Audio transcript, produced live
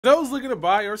Those looking to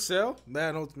buy or sell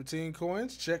Madden Ultimate Team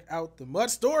coins, check out the Mud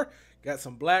Store. Got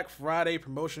some Black Friday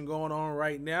promotion going on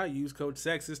right now. Use code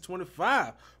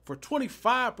Texas25 for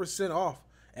 25% off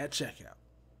at checkout.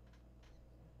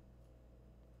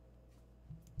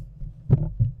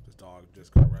 This dog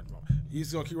just got right. You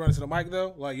just gonna keep running to the mic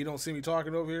though? Like you don't see me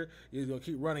talking over here? You're gonna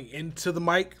keep running into the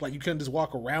mic? Like you couldn't just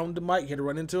walk around the mic? You had to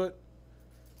run into it?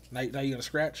 Now you're gonna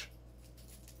scratch?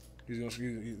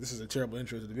 This is a terrible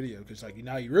intro to the video because like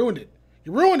now you ruined it.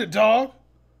 You ruined it, dog.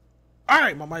 All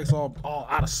right, my mic's all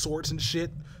out of sorts and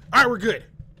shit. All right, we're good.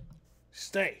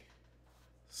 Stay.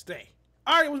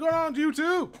 All right, what's going on,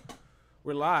 YouTube?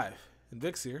 We're live, and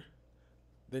Vic's here.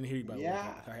 Didn't hear you by the way.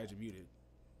 I had you muted,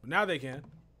 but now they can.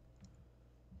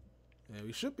 And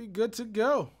we should be good to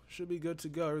go.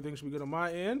 Everything should be good on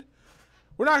my end.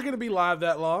 We're not gonna be live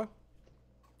that long.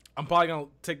 I'm probably gonna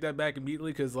take that back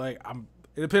immediately because like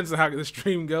it depends on how the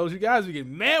stream goes. You guys be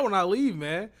getting mad when I leave,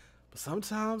 man. But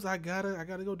sometimes I gotta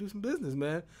go do some business,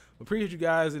 man. Appreciate you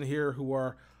guys in here who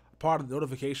are part of the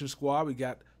notification squad. We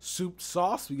got Soup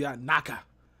Sauce. We got Naka.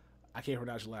 I can't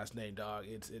pronounce your last name, dog.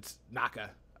 It's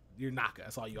Naka. You're Naka.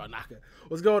 That's all you are, Naka.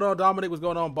 What's going on, Dominic? What's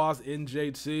going on, Boss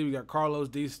NJT? We got Carlos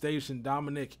D Station,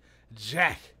 Dominic,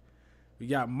 Jack. We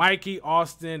got Mikey,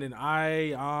 Austin, and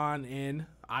Ion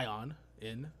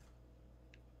in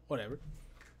whatever.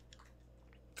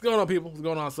 What's going on, people? What's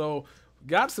going on? So,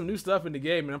 got some new stuff in the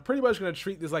game, and I'm pretty much going to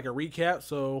treat this like a recap.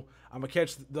 So, I'm going to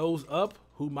catch those up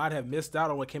who might have missed out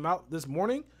on what came out this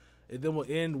morning, and then we'll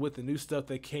end with the new stuff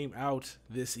that came out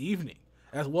this evening,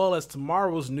 as well as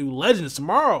tomorrow's new legends.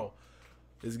 Tomorrow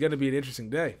is going to be an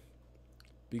interesting day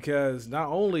because not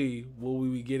only will we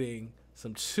be getting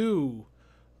some one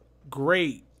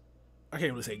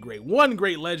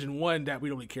great legend, one that we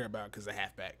don't really care about because of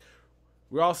halfback.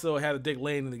 We also have a Dick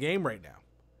Lane in the game right now.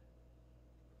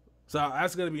 So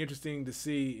that's going to be interesting to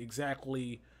see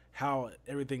exactly how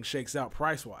everything shakes out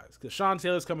price-wise. Because Sean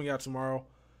Taylor's coming out tomorrow,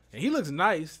 and he looks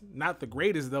nice. Not the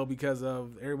greatest, though, because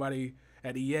of everybody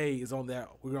at EA is on that.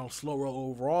 We're going to slow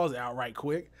roll overalls out right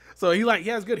quick. So he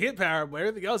has good hit power, but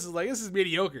everything else is like, this is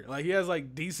mediocre. Like, he has,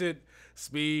 like, decent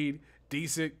speed,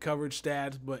 decent coverage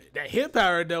stats, but that hit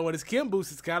power, though, with his Kim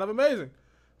boost is kind of amazing.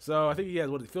 So I think he has,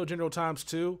 field general times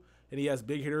 2, and he has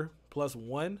big hitter plus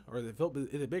 1, or is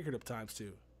it big hitter times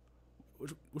 2?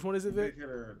 Which one is it, Vic?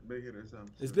 Big hitter times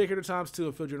 2. It's big hitter times 2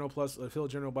 and field general plus field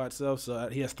general by itself. So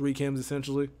he has 3 Kims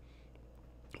essentially.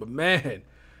 But man,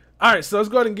 all right. So let's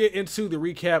go ahead and get into the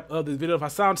recap of this video. If I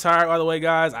sound tired, by the way,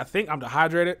 guys, I think I'm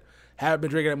dehydrated. Haven't been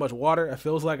drinking that much water. It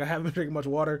feels like I haven't been drinking much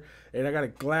water, and I got a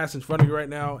glass in front of me right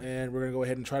now, and we're gonna go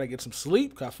ahead and try to get some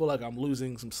sleep. Cause I feel like I'm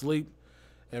losing some sleep.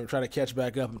 And we're trying to catch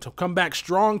back up and to come back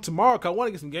strong tomorrow. Cause I want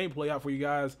to get some gameplay out for you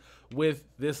guys with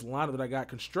this lineup that I got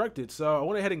constructed. So I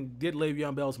went ahead and did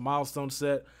Le'Veon Bell's milestone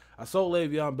set. I sold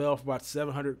Le'Veon Bell for about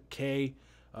 $700K.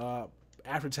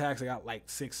 After tax, I got like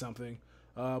 6 something.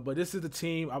 But this is the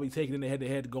team I'll be taking in the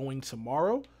head-to-head going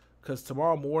tomorrow. Because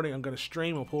tomorrow morning I'm going to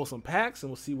stream and pull some packs, and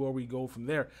we'll see where we go from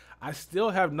there. I still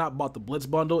have not bought the Blitz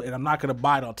bundle, and I'm not going to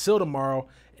buy it until tomorrow.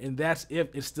 And that's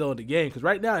if it's still in the game. Because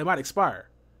right now it might expire.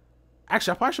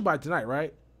 Actually, I probably should buy it tonight,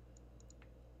 right?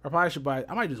 I probably should buy it.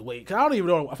 I might just wait, because I don't even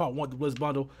know if I want the Blitz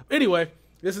bundle. Anyway,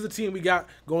 this is the team we got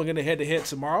going into head-to-head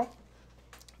tomorrow.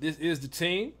 This is the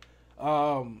team.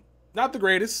 Not the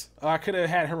greatest. I could have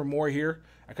had Herman Moore here.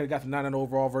 I could have got the 99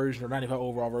 overall version or 95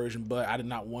 overall version, but I did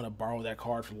not want to borrow that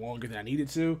card for longer than I needed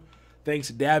to. Thanks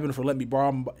to Davin for letting me borrow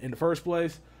him in the first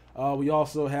place. We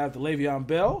also have the Le'Veon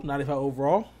Bell, 95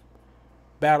 overall.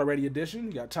 Battle Ready Edition.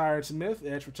 You got Tyron Smith,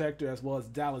 Edge Protector, as well as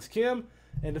Dallas Kim.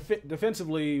 And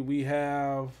defensively, we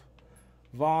have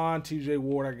Vaughn, TJ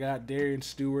Ward. I got Darian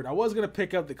Stewart. I was going to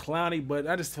pick up the Clowney, but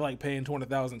I just feel like paying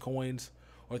 200,000 coins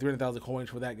or 300,000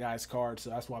 coins for that guy's card. So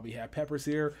that's why we have Peppers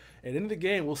here. And in the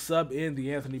game, we'll sub in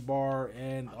the Anthony Barr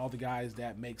and all the guys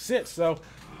that make sense. So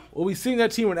we'll be seeing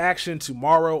that team in action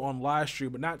tomorrow on live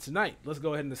stream, but not tonight. Let's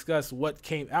go ahead and discuss what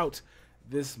came out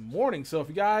this morning. So if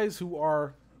you guys who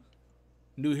are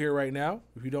new here right now,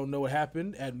 if you don't know what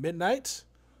happened at midnight,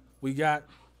 we got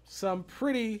some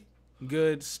pretty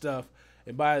good stuff.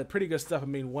 And by pretty good stuff, I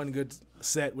mean one good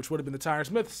set, which would have been the Tyron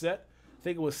Smith set. I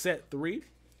think it was set 3.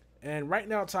 And right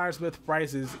now, Tyron Smith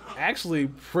price is actually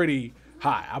pretty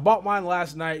high. I bought mine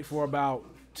last night for about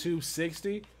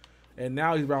 $260, and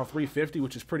now he's around $350,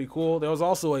 which is pretty cool. There was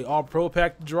also a All-Pro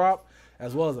pack to drop,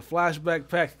 as well as a flashback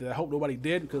pack that I hope nobody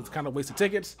did because it's kind of a waste of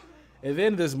tickets. And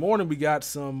then this morning, we got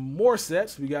some more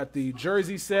sets. We got the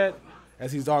jersey set,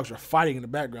 as these dogs are fighting in the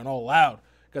background all loud.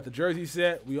 Got the jersey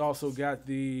set. We also got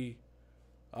the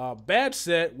badge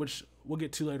set, which we'll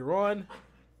get to later on.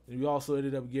 And we also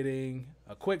ended up getting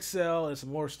a quick sell and some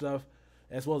more stuff,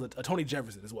 as well as a Tony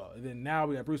Jefferson as well. And then now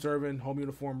we got Bruce Irvin, home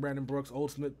uniform, Brandon Brooks,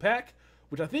 Ultimate Pack,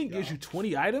 which I think gives you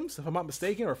 20 items, if I'm not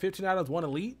mistaken, or 15 items, 1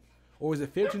 elite. Or is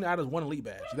it 15 items, 1 elite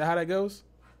badge? Is that how that goes?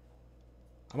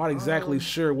 I'm not exactly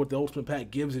sure what the Ultimate Pack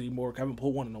gives anymore. I haven't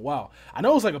pulled one in a while. I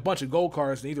know it's like a bunch of gold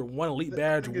cards and either 1 elite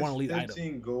badge or 1 elite 15 item.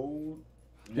 15 gold,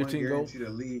 15 1 guaranteed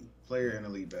elite player and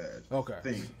elite badge.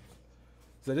 Okay.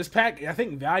 So this pack, I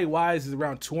think value-wise, is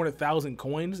around 200,000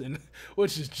 coins, and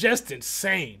which is just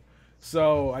insane.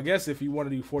 So I guess if you want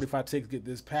to do 45 ticks, get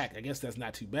this pack. I guess that's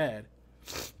not too bad.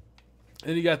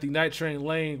 Then you got the Night Train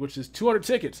Lane, which is 200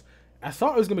 tickets. I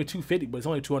thought it was going to be 250, but it's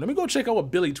only 200. Let me go check out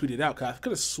what Billy tweeted out, because I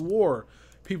could have swore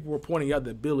people were pointing out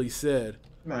that Billy said.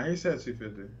 Nah, he said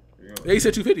 250. Yeah, he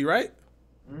said 250, right?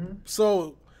 Mm-hmm.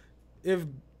 So,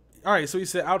 all right, so he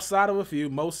said outside of a few,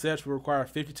 most sets will require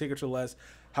 50 tickets or less.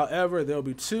 However, there will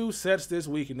be 2 sets this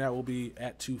week, and that will be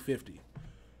at 250.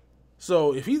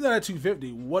 So, if he's not at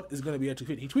 250, what is going to be at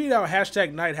 250? He tweeted out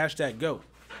hashtag night, hashtag go.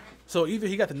 So, either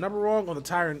he got the number wrong on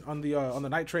the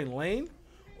Night Train Lane,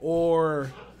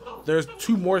 or there's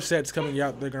 2 more sets coming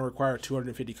out. They're going to require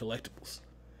 250 collectibles.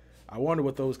 I wonder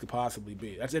what those could possibly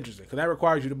be. That's interesting, because that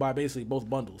requires you to buy basically both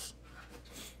bundles.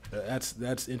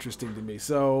 That's interesting to me.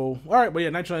 So, all right, but yeah,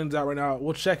 Night Train's out right now.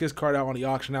 We'll check his card out on the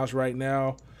auction house right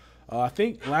now. I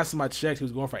think last time I checked, he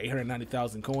was going for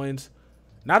 890,000 coins.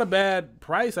 Not a bad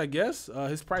price, I guess.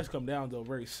 His price come down, though,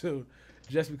 very soon,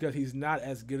 just because he's not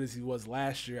as good as he was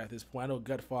last year at this point. I know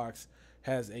Gut Fox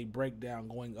has a breakdown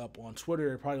going up on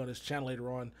Twitter, probably on his channel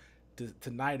later on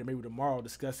tonight or maybe tomorrow,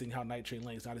 discussing how Night Train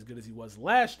Lane is not as good as he was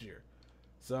last year.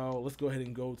 So let's go ahead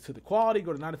and go to the quality,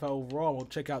 go to 95 overall. We'll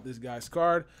check out this guy's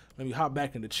card. Let me hop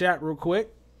back into chat real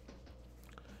quick.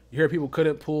 You hear people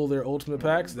couldn't pull their ultimate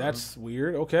packs. That's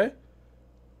weird. Okay.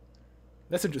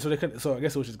 That's interesting. So I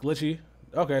guess it was just glitchy.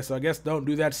 Okay, so I guess don't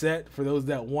do that set for those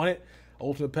that want it.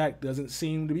 Ultimate pack doesn't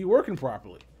seem to be working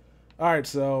properly. All right,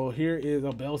 so here is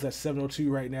Bell's at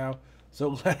 702 right now.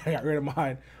 So glad I got rid of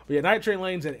mine. But yeah, Night Train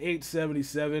Lane's at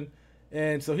 877.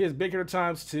 And so he has big hitter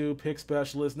times 2, pick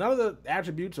specialist. None of the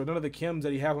attributes or none of the chems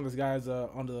that he has on this guy's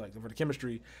for the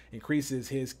chemistry increases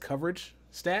his coverage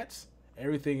stats.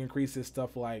 Everything increases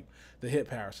stuff like the hit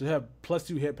power. So you have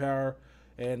 +2 hit power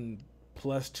and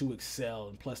 +2 excel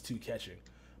and +2 catching.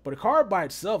 But a card by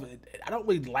itself, I don't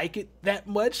really like it that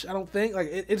much. I don't think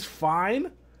it's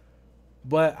fine,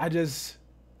 but I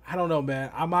don't know, man.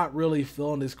 I'm not really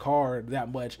feeling this card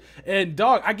that much. And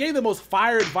dog, I gave the most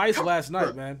fire advice last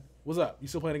night, man. What's up? You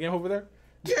still playing the game over there?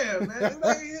 Yeah, man.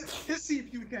 Like, his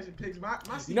CPU catching pigs. My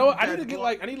CPU, you know what? I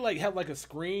need to have like a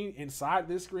screen inside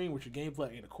this screen with your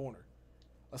gameplay in the corner.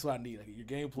 That's what I need. Like your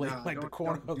gameplay, the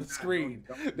corner of the screen.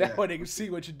 That way they can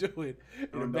see what you're doing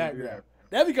in the background.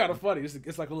 That'd be kind of funny.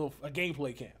 It's like a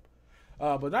gameplay camp.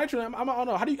 But Nitro, I don't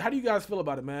know. How do you guys feel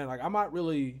about it, man? Like I'm not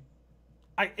really.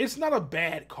 It's not a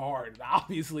bad card.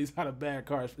 Obviously, it's not a bad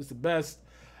card. It's the best,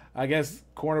 I guess,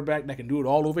 cornerback that can do it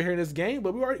all over here in this game.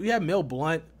 But we have Mel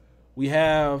Blount. We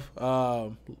have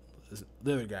the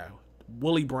other guy,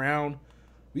 Willie Brown.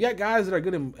 We got guys that are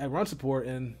good at run support,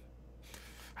 and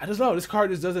I just know this card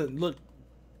just doesn't look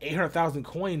 800,000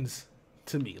 coins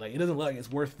to me. Like it doesn't look like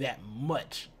it's worth that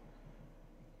much.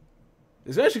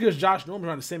 Especially because Josh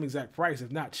Norman's on the same exact price,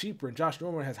 if not cheaper, and Josh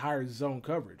Norman has higher zone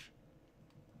coverage.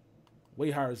 Way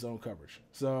higher zone coverage.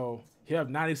 So he'll have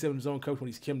 97 zone coverage when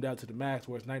he's kimmed out to the max,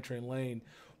 whereas Night Train Lane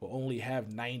will only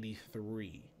have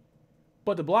 93.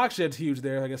 But the block shed's huge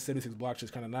there. I guess 76 block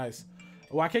shed's kind of nice.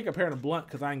 Well, I can't compare them to Blunt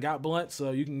because I ain't got Blunt,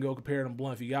 so you can go compare them to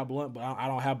Blunt if you got Blunt, but I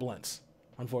don't have Blunts,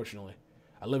 unfortunately.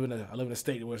 I live in a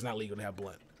state where it's not legal to have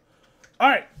Blunt. All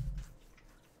right.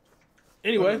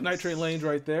 Anyway, Night Train Lane's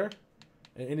right there.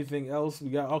 And anything else we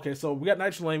got? Okay, so we got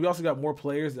Night Train Lane. We also got more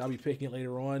players that I'll be picking it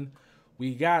later on.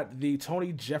 We got the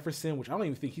Tony Jefferson, which I don't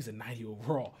even think he's a 90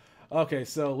 overall. Okay,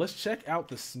 so let's check out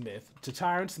the Smith. To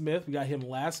Tyron Smith, we got him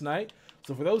last night.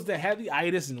 So for those that had the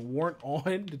itis and weren't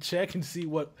on to check and see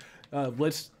what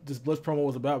this Blitz promo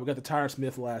was about, we got the Tyron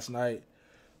Smith last night,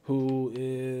 who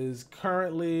is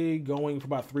currently going for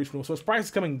about 321. So his price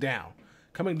is coming down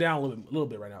a little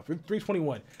bit right now,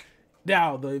 321.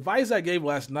 Now the advice I gave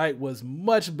last night was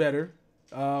much better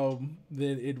than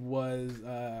it was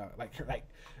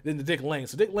than the Dick Lane.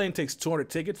 So Dick Lane takes 200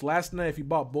 tickets. Last night, if you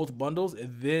bought both bundles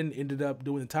and then ended up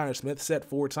doing the Tyron Smith set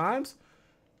 4 times,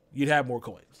 you'd have more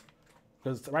coins.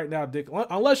 Because right now,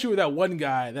 unless you were that one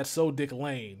guy that sold Dick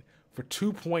Lane for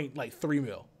 2.3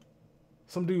 mil.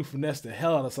 Some dude finessed the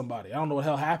hell out of somebody. I don't know what the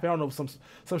hell happened. I don't know if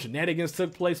some shenanigans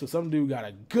took place, but some dude got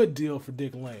a good deal for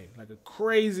Dick Lane. Like a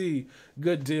crazy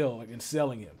good deal in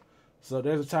selling him. So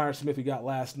there's a Tyron Smith we got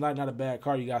last night. Not a bad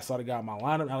card. You guys saw the guy in my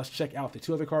lineup. Now let's check out the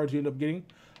two other cards you end up getting.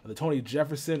 The Tony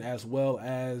Jefferson as well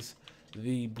as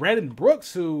the Brandon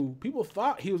Brooks, who people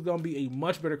thought he was going to be a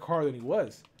much better card than he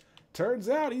was. Turns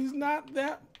out he's not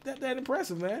that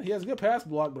impressive, man. He has a good pass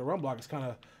block, but a run block is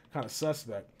kind of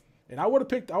suspect. And I would have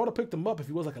picked him up if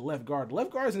he was like a left guard. Left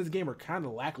guards in this game are kind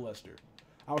of lackluster.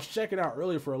 I was checking out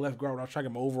earlier for a left guard when I was checking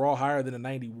him overall higher than a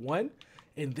 91.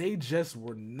 And they just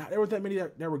were not. There weren't that many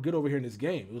that were good over here in this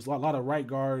game. It was a lot of right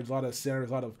guards, a lot of centers,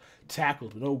 a lot of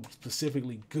tackles, but no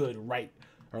specifically good right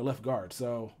or left guard.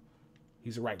 So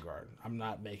he's a right guard. I'm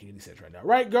not making any sense right now.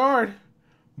 Right guard,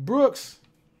 Brooks,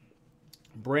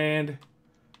 Brand.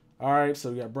 All right,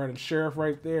 so we got Brandon Sheriff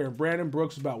right there. And Brandon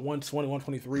Brooks is about 120,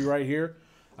 123 right here.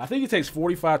 I think he takes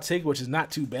 45 tickets, which is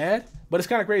not too bad. But it's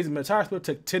kind of crazy. Tyron Smith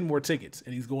took 10 more tickets,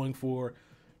 and he's going for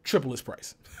triple his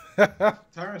price.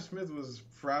 Tyron Smith was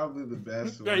probably the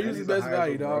best. Yeah, he was the best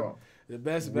value, dog. The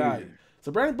best value.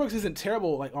 So Brandon Brooks isn't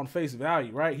terrible like on face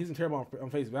value, right? He isn't terrible on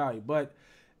face value, but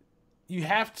you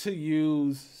have to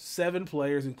use 7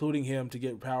 players, including him, to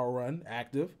get power run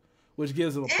active, which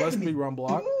gives him a +3 run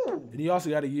block. And you also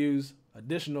got to use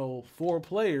additional 4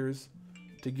 players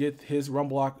to get his run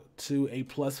block to a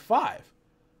 +5.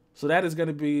 So that is going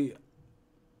to be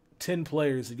 10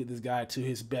 players to get this guy to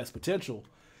his best potential.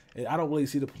 And I don't really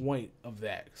see the point of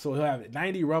that. So he'll have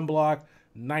 90 run block,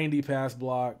 90 pass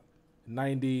block,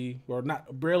 90 or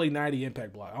not barely 90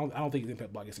 impact block. I don't think his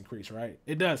impact block gets increased, right?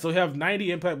 It does. So he'll have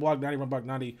 90 impact block, 90 run block,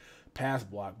 90 pass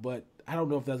block. But I don't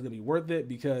know if that's going to be worth it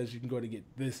because you can go to get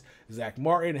this Zach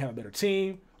Martin and have a better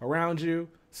team around you.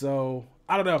 So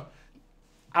I don't know.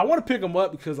 I want to pick him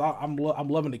up because I'm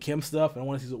loving the Kim stuff and I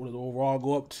want to see what the overall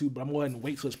go up to. But I'm going to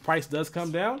wait till his price does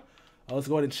come down. Let's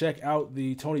go ahead and check out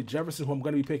the Tony Jefferson, who I'm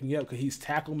going to be picking up because he's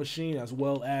tackle machine as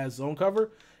well as zone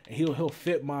cover, and he'll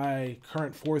fit my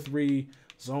current 4-3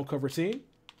 zone cover team.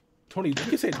 You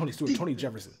can say Tony Stewart, Tony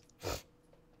Jefferson.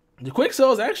 The quick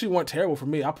sells actually weren't terrible for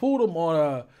me. I pulled them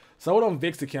on so I went on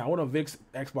Vic's account. I went on Vic's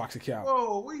Xbox account.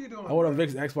 Whoa, what are you doing? I went on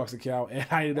Vic's Xbox account, and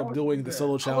I ended up doing the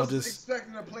solo challenges. I was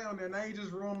expecting to play on there. Now you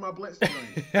just ruined my Blitz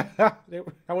stream. I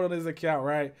went on his account,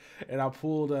 right? And I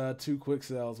pulled 2 quick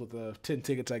sells with the 10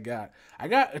 tickets I got. I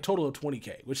got a total of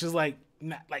 20K, which is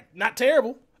not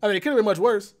terrible. I mean, it could have been much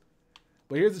worse.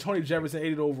 But here's the Tony Jefferson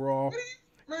 80 overall.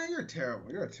 Man, you're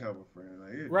terrible. You're a terrible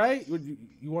friend. Right?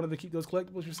 You wanted to keep those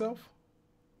collectibles yourself?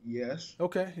 Yes.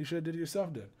 Okay, you should have did it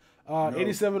yourself then.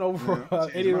 87 overall,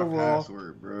 88 overall.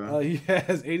 Password, bro. He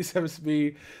has 87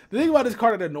 speed. The thing about this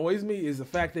card that annoys me is the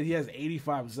fact that he has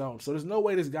 85 zones. So there's no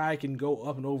way this guy can go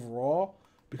up in overall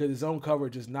because his zone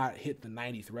coverage does not hit the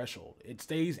 90 threshold. It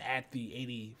stays at the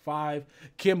 85.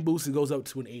 Kim boosts it goes up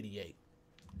to an 88.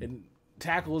 And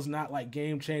tackle is not like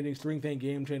game-changing, strength ain't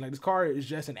game-changing. Like this card is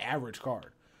just an average card.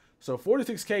 So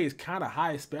 46K is kind of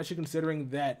high, especially considering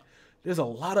that there's a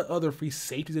lot of other free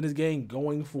safeties in this game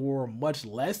going for much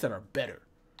less that are better.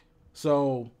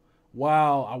 So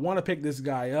while I want to pick this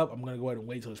guy up, I'm going to go ahead and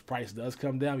wait till his price does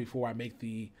come down before I make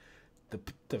the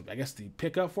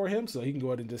pickup for him. So he can go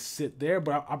ahead and just sit there.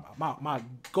 But my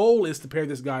goal is to pair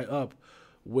this guy up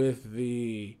with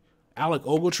the Alec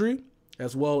Ogletree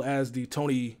as well as the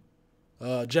Tony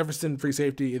Jefferson free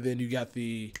safety. And then you got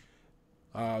the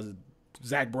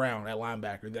Zach Brown at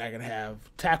linebacker that I can have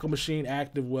tackle machine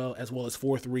active as well as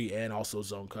 4-3 and also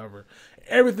zone cover.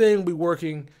 Everything will be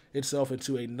working itself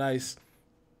into a nice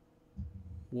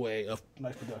way of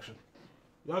nice production.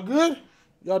 Y'all good?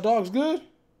 Y'all dogs good?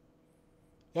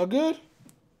 Y'all good?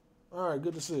 All right,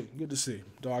 good to see. Good to see.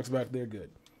 Dogs back there,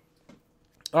 good.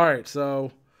 All right,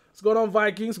 so what's going on,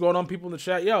 Vikings? What's going on, people in the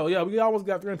chat? Yo, we almost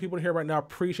got 300 people in here right now.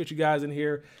 Appreciate you guys in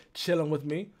here chilling with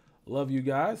me. Love you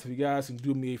guys. If you guys can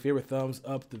do me a favor, thumbs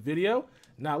up the video.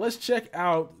 Now, let's check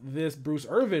out this Bruce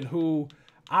Irvin, who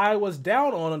I was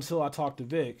down on until I talked to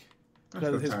Vic.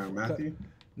 That's Matthew?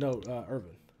 No,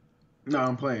 Irvin. No,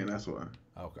 I'm playing. That's why.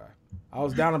 Okay. I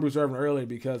was down on Bruce Irvin earlier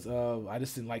because I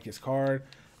just didn't like his card.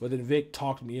 But then Vic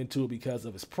talked me into it because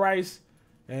of his price.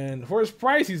 And for his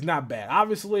price, he's not bad.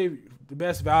 Obviously, the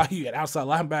best value at outside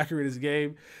linebacker in this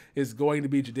game is going to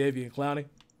be Jadeveon Clowney,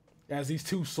 as these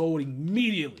two sold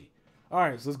immediately. All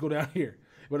right, so let's go down here.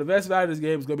 But the best value of this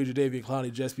game is going to be Jadeveon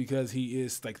Clowney just because he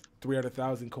is like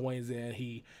 300,000 coins and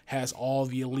he has all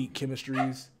the elite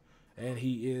chemistries and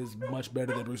he is much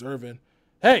better than Bruce Irvin.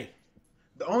 Hey!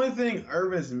 The only thing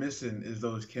Irvin's missing is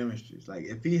those chemistries. Like,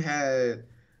 if he had,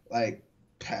 like,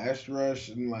 pass rush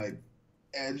and, like,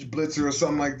 edge blitzer or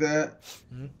something like that,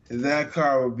 that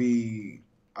card would be...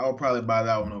 I would probably buy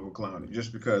that one over Clowney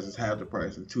just because it's half the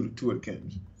price and two of the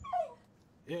chems.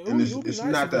 It and would it's, be it's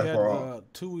nice not if he that had far off.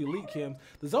 2 elite chems.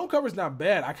 The zone cover's not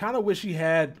bad. I kind of wish he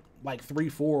had like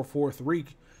 3-4 or 4-3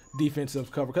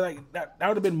 defensive cover, because that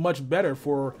would have been much better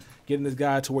for getting this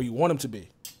guy to where you want him to be.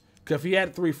 Because if he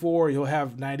had 3-4, he'll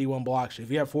have 91 block shed. If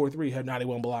he had 4-3, he'll have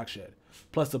 91 block shed.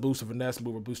 Plus the boost of finesse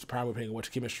move or boost of power move, depending on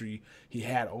which chemistry he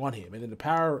had on him. And then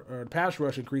the pass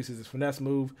rush increases his finesse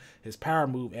move, his power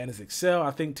move, and his excel.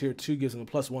 I think tier 2 gives him a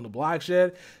 +1 to block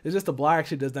shed. It's just the block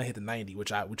shed does not hit the 90,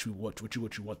 which you want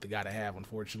the guy to have.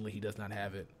 Unfortunately, he does not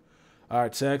have it. All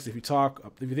right, Tex. If you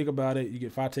think about it, you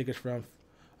get 5 tickets from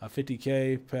a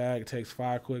 50K pack. It takes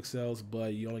 5 quick sells,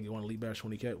 but you only get 1 elite badge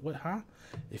 20K. What? Huh?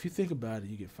 If you think about it,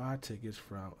 you get 5 tickets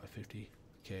from a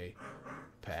 50K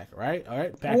pack, right? All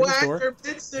right, pack in the store,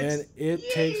 and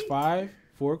it takes 5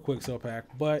 for a quick sell pack,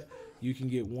 but you can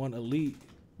get 1 elite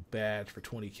badge for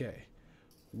 20K.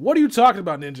 What are you talking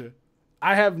about, Ninja?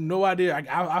 I have no idea.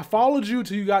 I followed you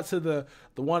till you got to the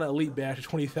 1 elite badge for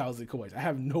 20,000 coins. I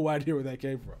have no idea where that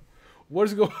came from. What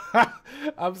is going on?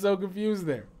 I'm so confused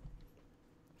there.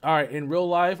 All right, in real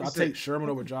life, I'll take Sherman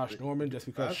over Josh Norman just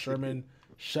because Sherman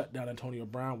shut down Antonio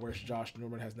Brown, whereas Josh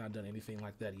Norman has not done anything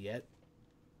like that yet.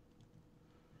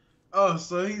 Oh,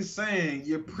 so he's saying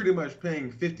you're pretty much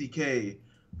paying 50K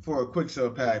for a quick sell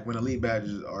pack when elite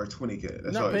badges are 20K. That's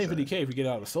you're not paying 50K if you get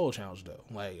out of a solo challenge, though.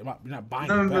 Like, you're not buying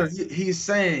the No. pack. He's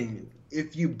saying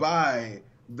if you buy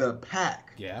the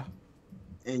pack, Yeah,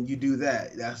 and you do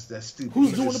that, that's stupid.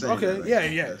 Who's doing it? Okay,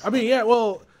 like, yeah. I mean, yeah.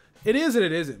 Well, it is and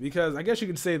it isn't, because I guess you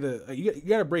can say that you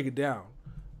got to break it down,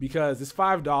 because it's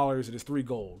 $5 and it's 3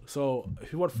 gold. So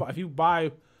if you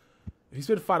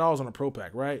spend $5 on a pro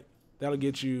pack, right? That'll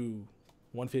get you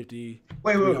 150.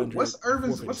 Wait. What's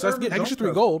Urban's? That gets you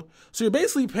 3 gold. So you're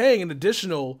basically paying an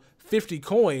additional 50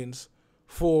 coins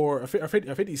for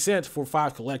 50 cents for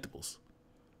 5 collectibles.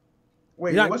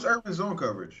 Wait, what's Urban's zone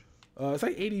coverage? It's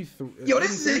like 83. Yo,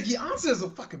 this is a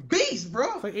fucking beast,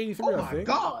 bro. It's like 83. Oh I my think.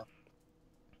 god.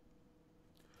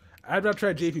 I have not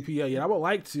tried JPP yet. I would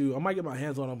like to. I might get my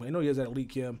hands on him. I know he has that elite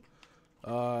chem.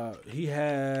 He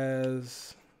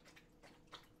has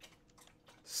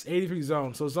 83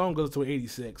 zone, so zone goes to an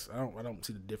 86. I don't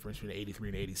see the difference between 83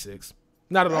 and 86.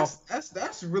 Not at all.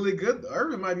 That's really good.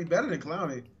 Urban might be better than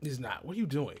Clowney. He's not. What are you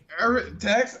doing? Urban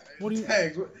Tex. What are you?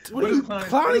 Tex.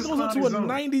 Clowney goes up to a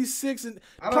 96, and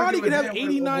Clowney can have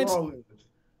 89.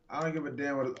 I don't give a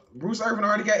damn what. Bruce Irvin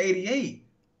already got 88.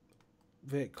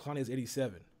 Vic, Clowney is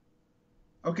 87.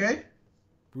 Okay.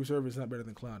 Bruce Irvin is not better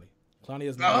than Clowney. Clowney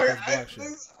has not block shit. I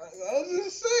was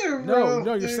just saying, bro.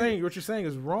 No, what you're saying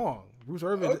is wrong. Bruce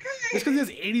Irvin, just because he has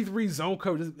 83 zone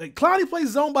coverage, like Clowney plays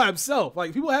zone by himself.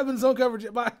 Like people having zone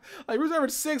coverage by Bruce Irvin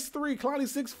 6'3", Clowney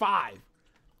 6'5".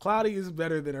 Clowney is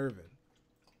better than Irvin.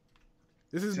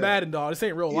 This is Madden, dog. This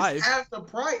ain't real life. He's half the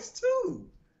price too.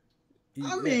 He's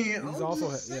also he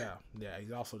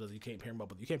also does. You can't pair him up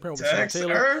with. You can't pair him with Sean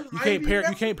Taylor. You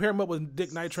can't pair him up with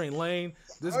Dick Night Train Lane.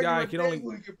 This guy can only.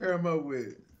 Who you can pair him up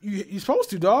with? You're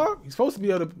supposed to, dog. You're supposed to be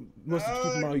able to keep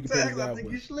him out. You can pair him I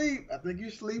think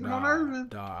you're sleeping on Irvin.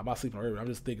 Nah, I'm not sleeping on Irvin. I'm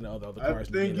just thinking of other I cards.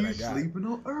 think you're sleeping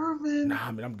on Irvin. Nah,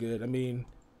 I mean, I'm good. I'm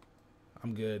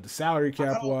good. The salary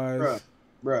cap wise,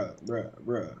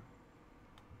 bruh.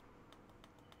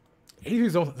 83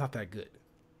 zone's not that good.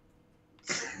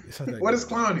 It's not that What good. is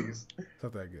Clowney's? It's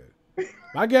not that good.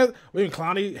 I guess.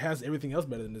 Clowney has everything else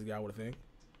better than this guy, I would think.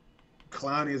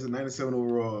 Clowney is a 97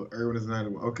 overall. Irvin is a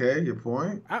 91. Okay, your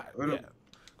point. Yeah,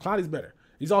 Clowney's better.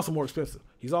 He's also more expensive.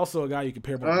 He's also a guy you can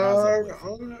pair guys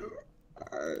up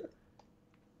with.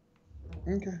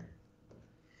 Okay.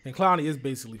 And Clowney is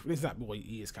basically. It's not. Well,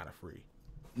 he is kind of free.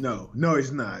 No,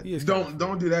 he's not.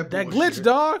 Don't do that. That glitch,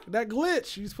 dog. That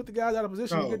glitch. You just put the guys out of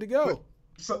position. You're good to go.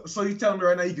 So you telling me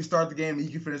right now you can start the game and you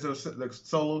can finish those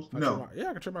solos? No. I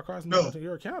can trade my cards into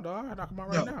your account, dog. I knock them out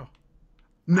right now.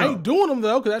 No. I ain't doing them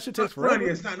though, because that shit takes forever.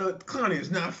 Clowney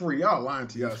is not free. Y'all lying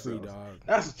to yourselves. He's free, dog.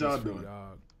 That's what y'all doing.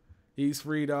 Dog. He's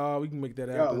free, dog. We can make that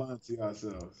Y'all happen. lying to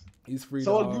yourselves. He's free,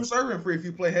 so dog. So Bruce Irvin free if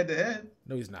you play head to head?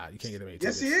 No, he's not. You can't get him any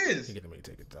Yes, tickets. he is. You can't get him any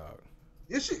tickets, dog.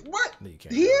 Yes, what? No, you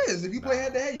can't. He is. If you play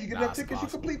head to head, you get enough tickets. You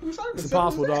complete Bruce Irvin. It's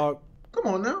impossible, dog. Come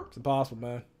on now. It's impossible,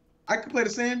 man. I can play the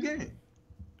same game.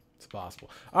 It's possible.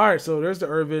 All right, so there's the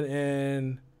Irvin,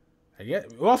 and I guess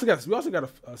we also got a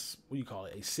what do you call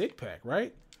it? A SIG pack,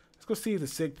 right? Let's go see if the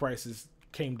SIG prices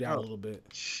came down a little bit.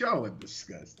 Show it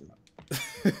disgusting.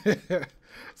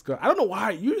 Let's go. I don't know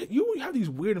why you have these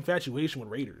weird infatuation with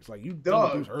Raiders. Like you,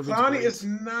 dog. Clowney is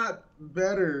not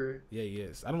better. Yeah, he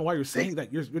is. I don't know why you're saying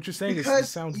that. What you're saying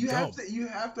sounds dumb. You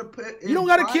have to put. You don't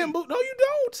got a Kim boot. No, you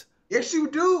don't. Yes, you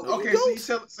do. No, okay, you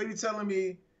so you're telling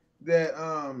me that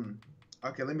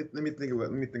Okay, let me think of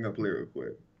a player real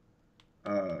quick.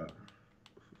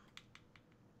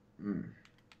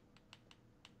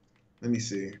 Let me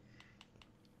see.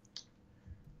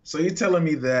 So you're telling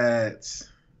me that?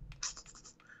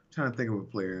 I'm trying to think of a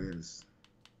player it is.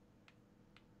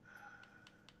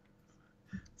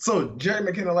 So Jerry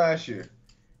McKinnon last year,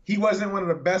 he wasn't one of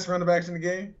the best running backs in the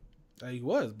game. He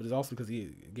was, but it's also because the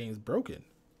game's broken.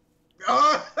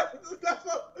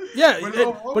 Yeah,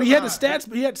 but he had the stats.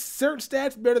 But he had certain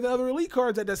stats better than other elite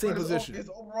cards at that same position. His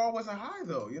overall wasn't high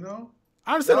though, you know.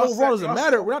 I understand overall doesn't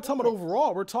matter. We're not talking about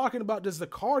overall. We're talking about just the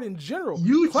card in general.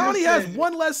 Clowney has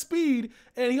one less speed,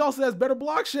 and he also has better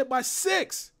block shit by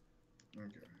 6. Okay.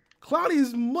 Clowney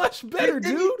is much better,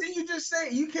 dude. Did you just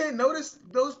say you can't notice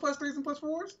those +3s and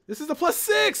 +4s? This is a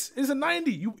 +6. It's a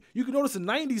 90. You can notice the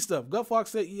 90 stuff. Gutfox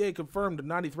said EA confirmed the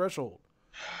 90 threshold.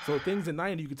 So things in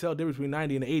 90, you can tell the difference between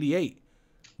 90 and 88.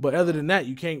 But other than that,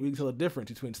 you can't really tell the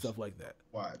difference between stuff like that.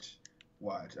 Watch.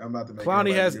 I'm about to make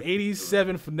Clowney has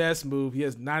 87 finesse move. He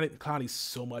has 90. Clowney's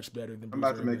so much better than Bruce I'm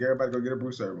about to make everybody go get a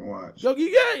Bruce Irvin. Watch. Yo,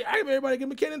 yeah, I have everybody get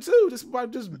McKinnon too, just by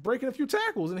breaking a few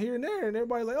tackles and here and there, and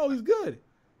everybody's like, oh, he's good.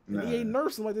 And he ain't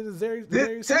nursing like this is very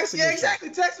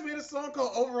exactly. Text me in a song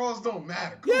called Overalls Don't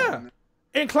Matter. Come on,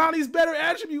 and Clowney's better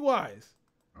attribute-wise.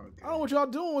 Okay. I don't know what y'all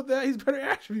doing with that. He's better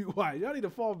attribute-wise. Y'all need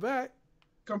to fall back.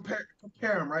 Compare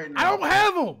him right now. I don't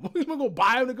have him. You gonna go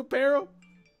buy him to compare him?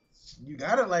 You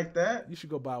got it like that. You should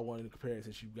go buy one to compare it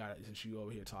since you got it. Since you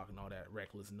over here talking all that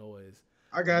reckless noise.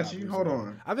 I got you. Hold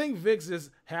on. I think Vic's is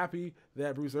happy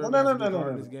that Bruce Irvin has a good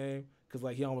card in this game because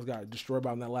like he almost got destroyed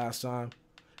by him that last time.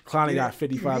 Clowney got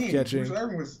 55 catching. Bruce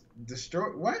Irvin was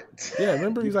destroyed. What? Yeah,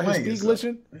 remember he was like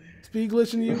speed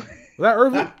glitching you. Was that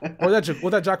Irvin or was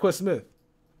that Jacquez Smith?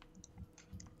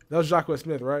 That was Jacquez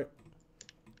Smith, right?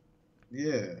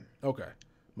 Yeah. Okay.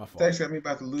 My fault. Tex got me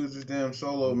about to lose this damn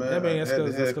solo, man. Yeah, man,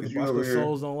 that's because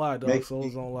souls don't lie, dog.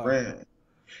 Souls don't lie.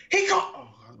 He caught. Oh,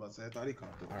 I was about to say, I thought he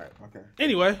caught it. All right. Okay.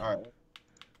 Anyway. All right.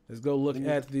 Let's go look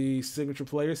at the signature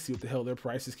players, see what the hell their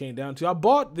prices came down to. I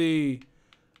bought the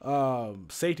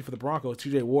safety for the Broncos,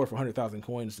 TJ Ward, for 100,000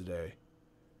 coins today.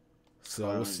 So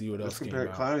we'll see what else came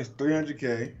out. Clowney's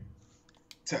 300K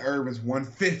to Urban's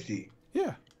 150.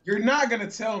 Yeah. You're not going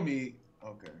to tell me.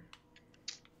 Okay.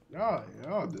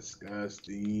 Y'all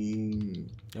disgusting.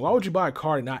 And why would you buy a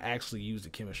card and not actually use the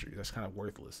chemistry? That's kind of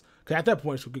worthless. Because at that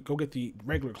point, so go get the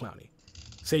regular Clowney.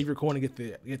 Save your coin and get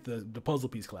the puzzle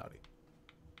piece Clowney.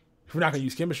 If we're not going to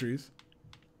use chemistries.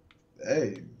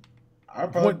 Hey.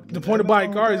 The point of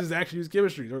buying cards is to actually use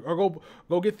chemistries. Or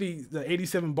go get the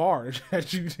 87 bar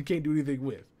that you can't do anything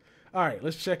with. All right,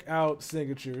 let's check out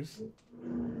signatures.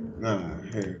 Nah,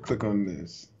 here, click on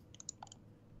this.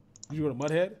 You want a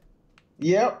Mudhead?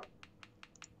 Yep.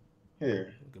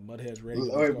 Here. Mudhead's ready.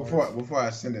 Wait, before I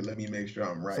send it, let me make sure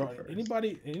I'm right first.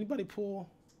 Anybody pull?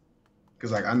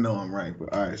 Because I know I'm right.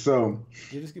 But all right, so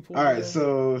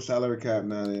so salary cap.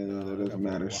 No, that doesn't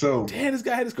matter. So damn, this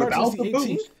guy had his card since the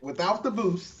 18th. Without the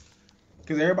boost,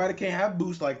 because everybody can't have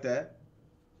boost like that.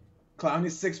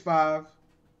 Clowney's 6'5",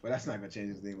 but that's not gonna change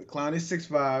anything. But Clowney's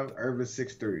 6'5", Irvin's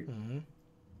 6'3". Mm-hmm.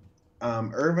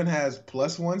 Irvin has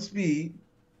 +1 speed.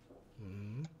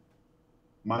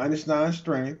 -9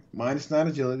 strength, -9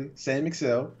 agility, same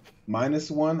excel,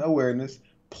 -1 awareness,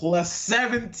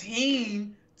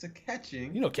 +17 to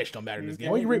catching. You know catch don't matter in this game.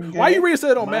 Why you read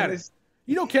say it don't matter?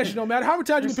 You know catch don't matter. How many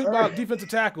times you can pick about defensive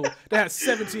tackle that has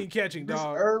 17 catching,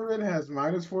 dog? Irvin has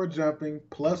 -4 jumping,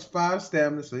 +5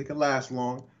 stamina so he can last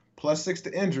long, +6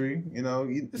 to injury. You know,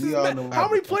 we all know how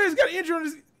many players got injured on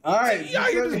this. All right,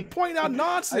 you're just pointing out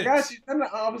nonsense. I got you.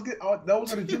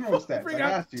 Those are the general stats. I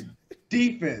got you.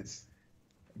 Defense.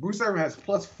 Bruce Irvin has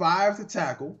 +5 to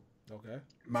tackle. Okay.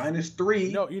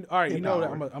 -3. No, all right. You know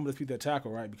that I'm gonna dispute that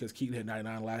tackle, right? Because Keaton had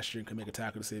 99 last year and could make a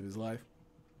tackle to save his life.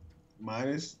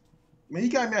 Man, you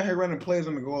got me out here running plays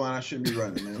on the goal line. I shouldn't be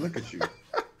running, man. Look at you.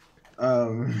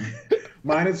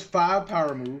 -5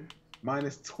 power move,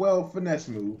 -12 finesse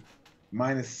move,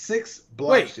 -6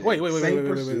 block shit. Wait.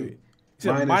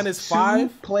 -5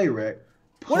 play rec.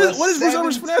 What is Bruce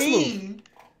Irvin's finesse move?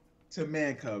 To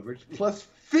man coverage,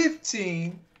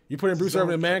 +15. You put in Bruce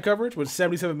Irvin in man coverage with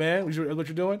 77 man? What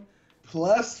you're doing?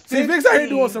 +15. See, Vic's out here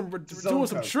doing some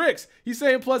tricks. He's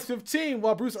saying +15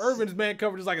 while Bruce Irvin's man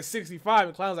coverage is like a 65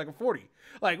 and Clown's like a 40.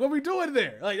 Like, what are we doing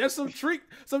there? Like, that's some cheap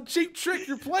trick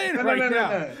you're playing now.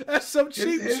 No. That's some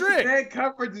cheap trick. Man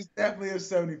coverage is definitely a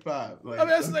 75. Like, I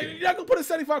mean, like, you're not gonna put a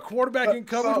 75 quarterback in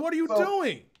coverage. What are you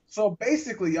doing? So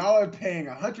basically, y'all are paying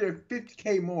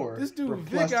 $150K more. This dude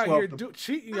Vic out here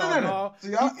cheating y'all, dog. So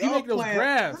he make those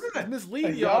graphs. He's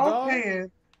misleading y'all, dog. Paying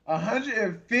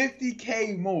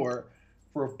 $150K more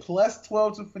for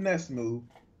 +12 to finesse move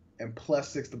and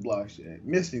 +6 to block shit.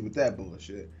 Miss me with that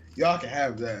bullshit. Y'all can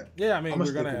have that. Yeah, I mean,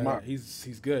 we're gonna have that.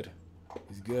 He's good.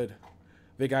 He's good.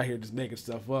 Vic out here just making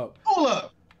stuff up. Hold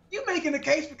up. You making a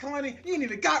case for Clowney? You ain't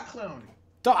even got Clowney.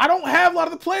 I don't have a lot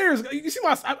of the players. You see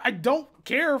I don't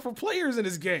care for players in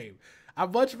this game.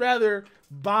 I'd much rather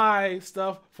buy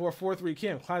stuff for a 4-3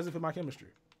 chem. Clowney's for my chemistry.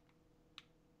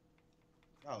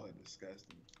 Y'all are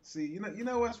disgusting. See, you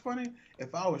know what's funny?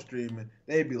 If I was streaming,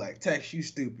 they'd be like, Tex, you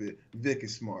stupid. Vic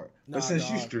is smart. But since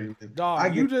you streaming,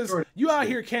 you out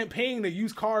here campaigning to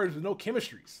use cards with no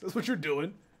chemistries. That's what you're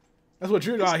doing. That's what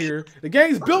you're out here. The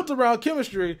game's built around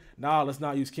chemistry. Nah, let's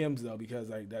not use chems though, because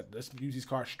like that. Let's use these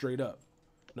cards straight up.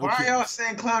 No Why are y'all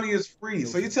saying Clowney is free?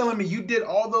 So you're telling me you did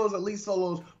all those elite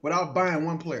solos without buying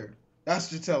one player? That's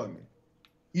what you're telling me.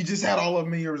 You just had all of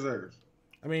them in your reserves.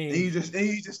 I mean, and you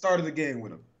just started the game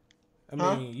with them.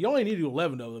 I mean, you only need to do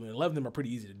 11 of them, and 11 of them are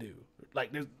pretty easy to do.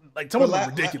 Like some of them are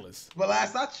ridiculous. But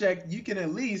last I checked, you can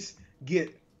at least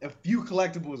get a few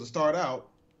collectibles to start out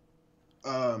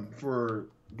for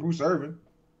Bruce Irvin.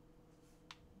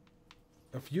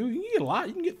 A few? You can get a lot.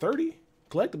 You can get 30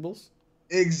 collectibles.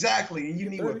 Exactly. And you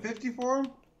need, 30? What, 50 for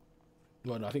them?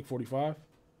 Well, no, I think 45.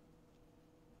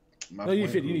 No, you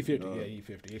need 50. You need 50. Yeah, you need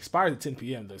 50. It expires at 10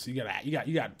 p.m. though, so you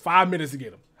got 5 minutes to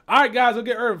get them. All right, guys, we'll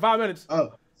get Irvin. 5 minutes.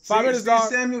 Oh. 5 minutes, dog.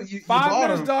 Samuel, 5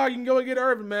 minutes, dog. You can go and get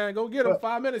Irvin, man. Go get him.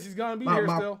 5 minutes. He's gonna be here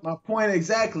still. My point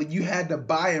exactly. You had to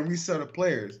buy and resell the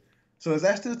players. So is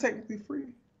that still technically free?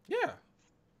 Yeah.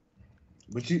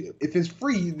 But if it's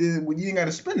free, then you ain't got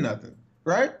to spend nothing,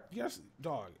 right? Yes,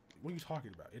 dog. What are you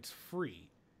talking about? It's free.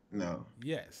 No.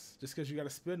 Yes. Just because you got to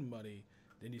spend money,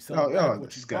 then you sell it back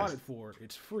what you bought it for.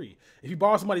 It's free. If you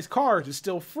borrow somebody's cards, it's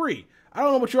still free. I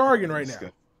don't know what you're arguing right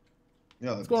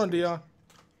now. What's going on, Dion?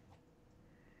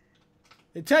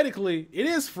 And technically, it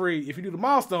is free if you do the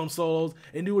milestone solos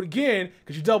and do it again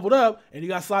because you doubled up and you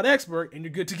got slot expert and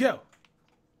you're good to go.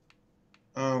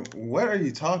 What are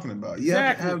you talking about? You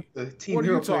exactly. have to have the team. What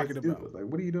are you talking about? Like,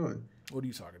 what are you doing? What are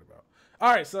you talking about?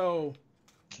 All right, so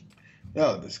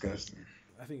y'all disgusting.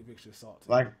 I think Vic's just salty.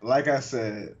 Like I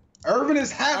said, Irvin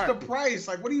is half the price.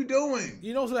 Like, what are you doing?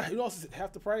 You know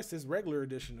half the price is regular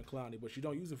edition of Clowney, but you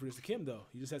don't use it for just Kim though.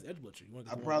 He just has Edge Blitzer.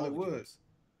 I probably would.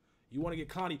 You want to get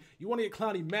Clowney. You want to get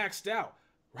Clowney maxed out.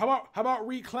 How about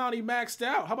Reed Clowney maxed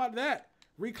out? How about that?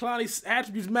 Reed Clowney's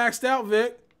attributes maxed out,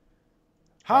 Vic.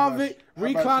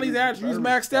 Reed Clowney's attributes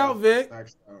maxed out, Vic.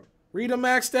 Reed them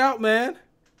maxed out, man.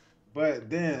 But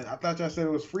then I thought y'all said it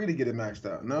was free to get it maxed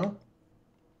out. No.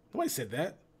 Nobody said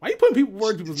that. Why are you putting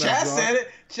words in people's mouths?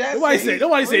 Chat said it.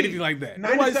 Nobody said anything like that.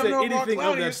 Nobody said anything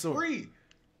of that sort. Free.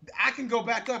 I can go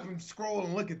back up and scroll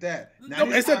and look at that. No,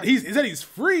 they said he's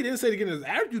free. They didn't say to get his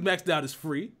attributes maxed out is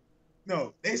free.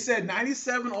 No, they said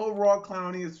 97 overall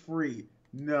Clowney is free.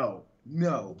 No.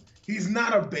 He's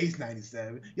not a base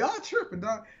 97. Y'all tripping,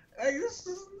 dog. Hey, this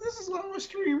is what I'm gonna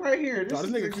stream right here. This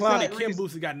nigga Clowney Kim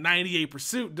Booster got 98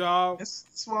 pursuit, dog.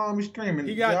 That's why I'm streaming.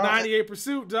 He got 98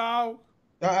 pursuit, dog.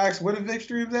 Y'all ask what if Vic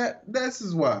streams that? This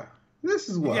is why. He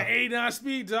got 89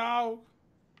 speed, dog.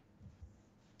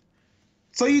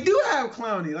 So you do have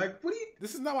Clowney. Like, what do you...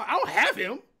 This is not I don't have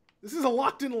him. This is a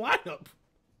locked-in lineup.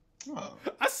 Oh.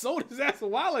 I sold his ass a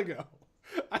while ago.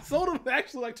 I sold him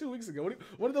actually like 2 weeks ago.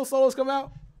 When did those solos come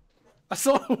out? I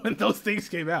sold him when those things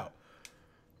came out.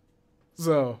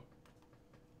 So.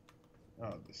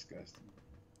 Oh, disgusting.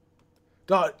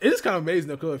 Dog, it is kind of amazing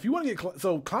though, because if you want to get...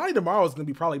 So, Clowney tomorrow is going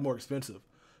to be probably more expensive.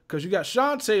 Because you got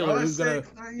Sean Taylor who's going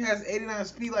to... He has 89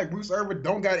 speed like Bruce Irvin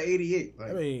don't got 88.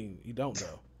 Like, I mean, you don't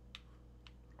though.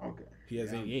 Okay. He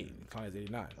has 88. Clowney has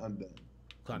 89. I'm done.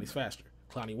 Clowney's faster.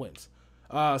 Clowney wins.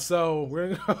 So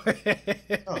we're gonna go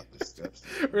ahead. Oh, disgusting.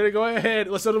 We're gonna go ahead.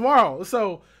 So tomorrow.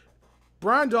 So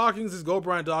Brian Dawkins is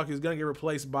gonna get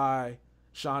replaced by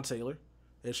Sean Taylor.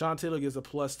 And Sean Taylor gives a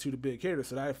 +2 to big hitter,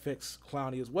 so that affects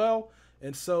Clowney as well.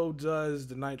 And so does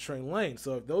the Night Train Lane.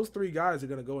 So if those three guys are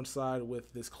gonna go inside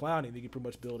with this Clowney, they can pretty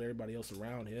much build everybody else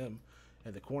around him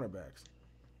and the cornerbacks.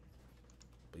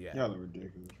 But yeah, y'all are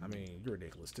ridiculous. I mean, you're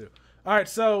ridiculous too. All right,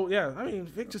 so yeah, I mean,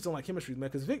 Vic just don't like chemistry, man.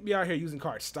 Because Vic be out here using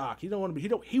card stock. He don't want to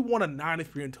be. He want a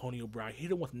 93 Antonio Brown. He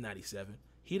don't want the 97.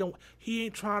 He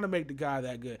ain't trying to make the guy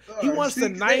that good. He wants the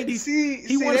 90.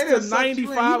 He wants the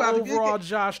 95 overall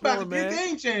Josh Norman, man.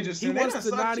 Game changer, he wants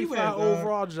the 95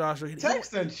 overall Josh. He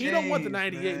don't want the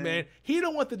 98, man. He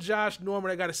don't want the Josh Norman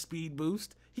that got a speed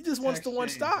boost. He just wants the one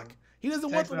stock. He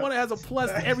doesn't want the one that has a plus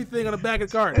to everything on the back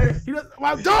of the card. He doesn't.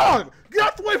 My dog, get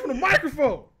out the way from the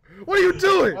microphone. What are you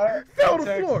doing? Fell on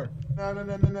the floor. No.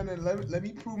 Let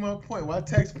me prove my point. Why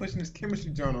Tex pushing this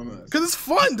chemistry joint on us? Because it's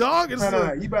fun, dog.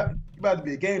 No. You about to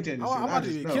be a game changer. I'm about to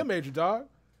be a chem major, dog.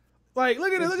 Like,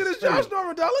 look at it. Look at this Josh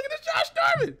Norman, dog. Look at this Josh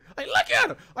Norman. Like, look at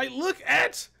him. Like, look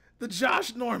at the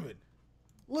Josh Norman.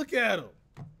 Look at him.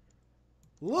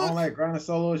 Look. I don't like grinding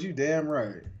solos. You damn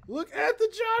right. Look at the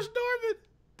Josh Norman.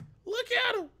 Look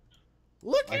at him.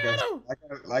 Look at him.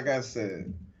 Like I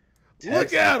said.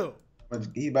 Look at him.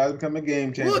 He about to become a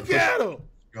game changer. Look at him.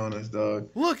 On us, dog.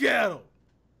 Look at him.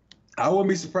 I wouldn't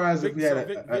be surprised if we had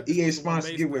an EA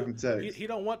sponsor giveaway from Tex. He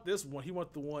don't want this one. He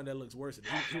wants the one that looks worse.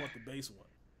 He wants the base one.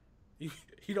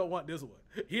 He don't want this one.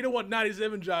 He don't want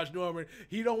 97 Josh Norman.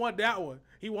 He don't want that one.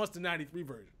 He wants the 93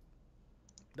 version.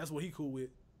 That's what he cool with.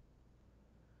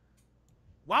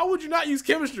 Why would you not use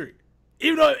chemistry?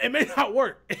 Even though it may not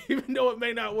work. Even though it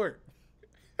may not work.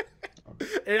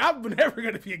 And I'm never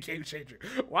going to be a game changer.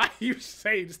 Why are you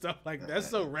saying stuff like that? That's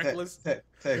so reckless.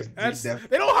 Tex,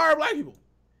 they don't hire black people.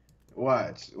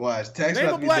 Watch. Tex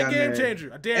name a black game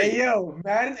changer. I dare you. Hey, yo,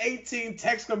 Madden 18,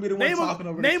 Tex going to be the one talking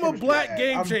over Name a black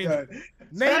game changer.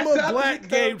 Name a black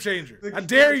game changer. I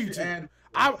dare you to.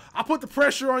 I put the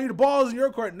pressure on you. The ball is in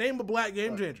your court. Name a black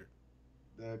game changer.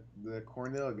 The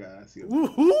Cornell guy.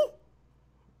 Who?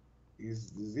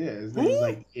 His name's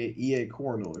like EA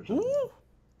Cornell or something. Who?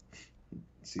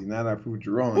 See, now that I proved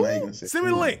you wrong, I ain't gonna say. Send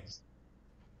me the link.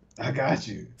 I got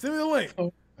you. Send me the link. I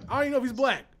don't even know if he's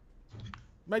black.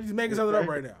 Might just making something up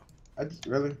right now. I just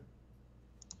really.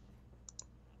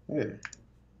 Yeah.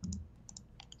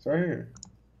 It's right here.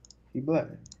 He black.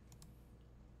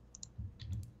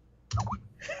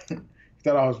 You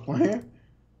thought I was playing?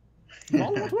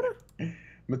 Follow him on Twitter?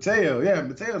 Mateo, yeah,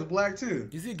 Mateo's black too.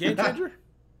 Is he a game changer?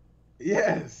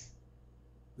 Yes.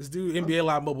 This dude, NBA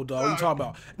Live mobile dog. What are you talking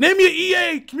about? Name me an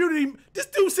EA community. This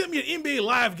dude sent me an NBA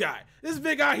Live guy. This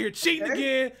Vic out here cheating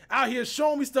again, out here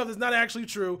showing me stuff that's not actually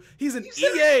true. He's an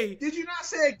EA. Did you not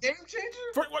say a game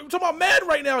changer? I'm talking about Madden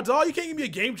right now, dog. You can't give me a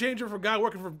game changer for a guy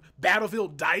working for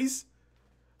Battlefield Dice.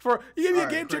 You give me a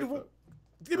game changer for.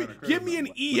 Give me an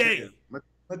EA.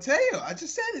 Mateo, I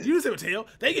just said it. You didn't say Mateo.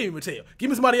 They gave me Mateo. Give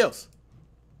me somebody else.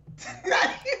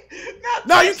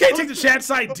 No, you can't take the chat's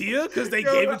idea because they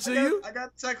gave it to you. I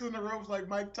got Tex in the ropes like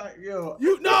Mike Tyson. Yo,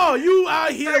 you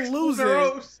out here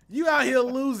losing. You out here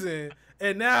losing,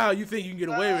 and now you think you can get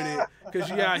away with it because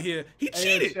you out here. He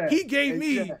cheated. He gave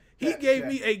me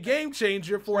a game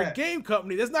changer for a game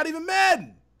company that's not even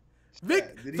Madden.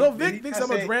 Vic thinks I'm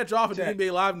gonna branch off into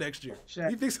NBA Live next year.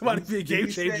 He thinks somebody be a game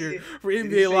changer for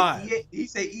NBA Live. He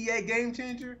say EA game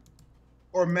changer.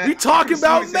 Or Madden. We talking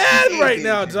about Madden right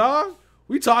now, dog.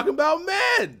 We talking about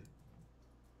Madden.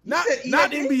 Not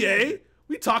NBA.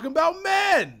 We talking about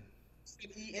Madden.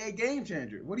 EA game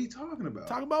changer. What are you talking about?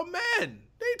 Talking about Madden.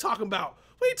 We ain't talking about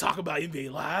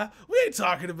NBA Live. We ain't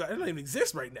talking about. It don't even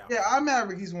exist right now. Yeah, I'm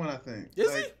Maverick. He's one, I think.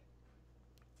 Is he?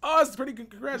 Oh, that's pretty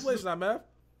good. Congratulations, I'm Mav.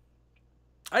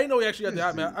 I didn't know he actually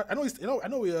got the iMav. I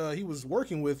know he was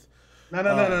working with.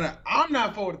 No. I'm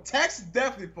not voting. Tex is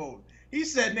definitely voting. He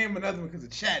said name another one because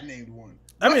the chat named one.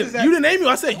 I mean, you didn't name me.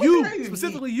 I said you,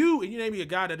 specifically you, and you named me a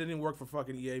guy that didn't work for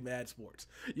fucking EA Mad Sports.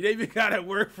 You named me a guy that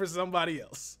worked for somebody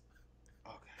else.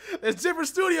 Okay. There's different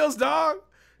studios, dog.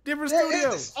 Different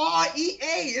studios. It's all EA.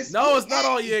 It's not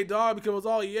all EA, dog, because it was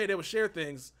all EA. They would share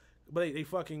things, but they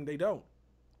don't.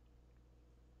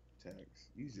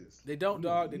 They don't,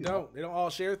 dog. They don't. They don't all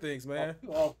share things, man.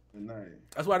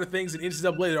 That's why the things in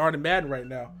NCAA that aren't in Madden right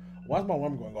now. Why is my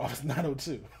alarm going off? It's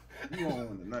 9:02. You won't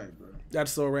win tonight, bro.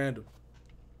 That's so random.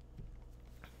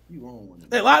 You won't win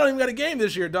tonight. Hey, Lyle don't even got a game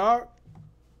this year, dog.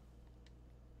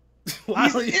 He's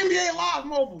NBA Live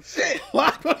mobile. Shit.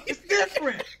 It's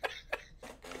different.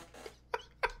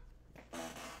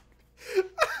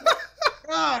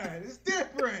 God, it's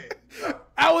different.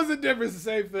 How is it different? It's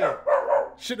the same thing.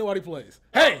 Shit, nobody plays.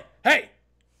 Hey.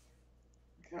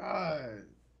 God.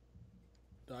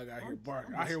 Dog out here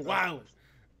barking. Out here wilding.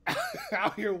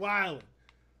 Out here wilding.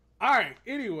 All right,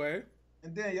 anyway.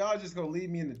 And then y'all just gonna leave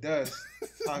me in the dust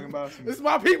talking about some. This is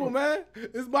my people, man.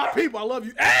 This is my people. I love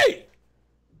you. Hey!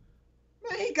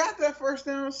 Man, he got that first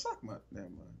down. Suck my. Never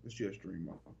mind. It's your stream.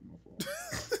 My fault.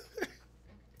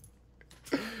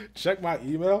 Check my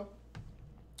email.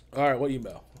 All right, what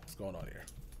email? What's going on here?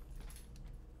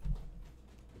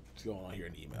 What's going on here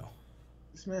in the email?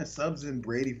 This man subs in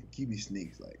Brady for QB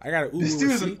sneaks. Like I got this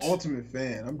dude's an ultimate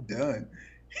fan. I'm done.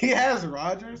 He has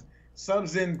Rodgers.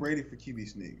 Subs in Brady for QB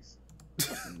sneaks.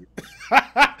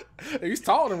 He's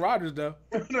taller than Rodgers, though.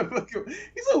 He's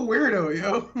a weirdo,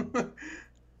 yo.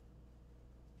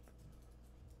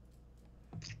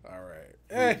 All right.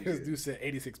 Hey, this dude said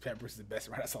 86 peppers is the best.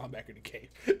 Right, I saw him back in the cave.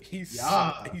 He's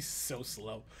so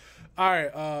slow. All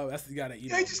right, that's the guy that.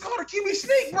 They just called a QB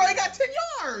sneak, bro. He got 10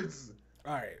 yards.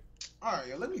 All right,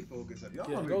 yo. Let me focus up.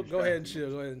 Y'all go ahead and chill.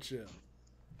 Go ahead and chill.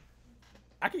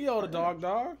 I can yell at a dog.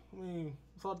 I mean,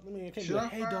 I can't be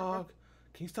like, hey, fire, dog, bro?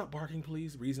 can you stop barking,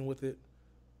 please? Reason with it.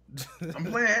 I'm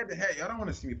playing head to head. Y'all don't want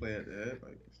to see me play head to head.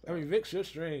 Like, I mean, Vic should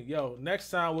stream. Yo, next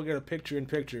time we'll get a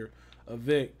picture-in-picture of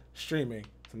Vic streaming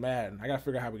to Madden. I gotta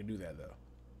figure out how we can do that, though.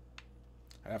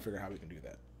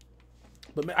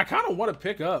 But man, I kind of want to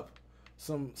pick up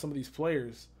some of these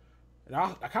players, and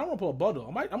I kind of want to pull a bundle.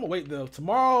 I'm gonna wait though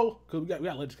tomorrow because we got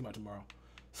Legends come out tomorrow.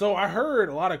 So I heard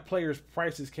a lot of players'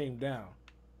 prices came down.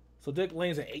 So Dick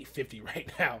Lane's at $850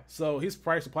 right now. So his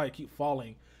price will probably keep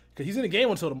falling because he's in the game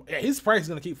until his price is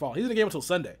gonna keep falling. He's in the game until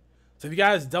Sunday. So if you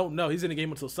guys don't know, he's in the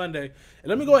game until Sunday. And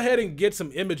let me go ahead and get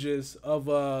some images of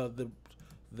the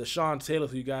Sean Taylor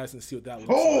so you guys can see what that looks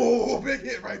like. Oh, big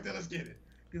hit right there. Let's get it.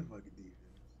 Good fucking defense.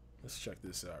 Let's check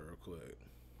this out real quick.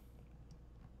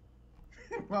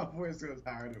 My voice goes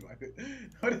higher than like,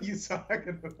 what are you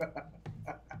talking about?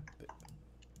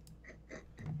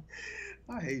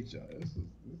 I hate y'all.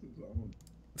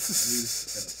 This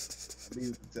is I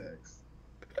need the text.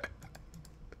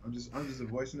 I'm just a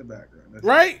voice in the background. That's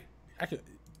right? I'd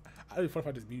be fun if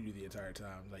I just muted you the entire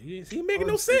time. Like he making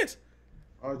no sense.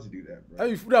 Why would you do that, bro? I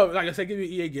mean, no, like I said, give me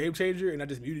an EA Game Changer, and I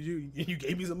just muted you, and you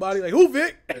gave me somebody. Like, who,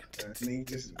 Vic? I mean,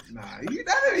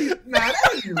 that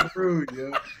would be rude,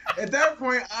 yo. At that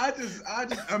point, I just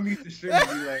unmute the stream and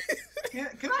be like,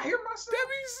 can I hear myself? That'd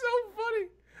be so funny.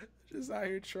 Just out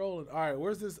here trolling. All right,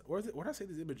 where'd I save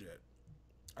this image at?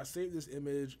 I saved this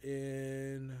image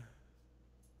in...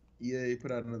 Yeah, he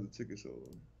put out another ticket solo.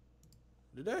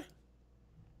 Did they?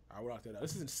 I will knock that out.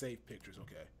 This isn't saved pictures,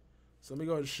 okay. So let me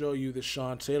go ahead and show you this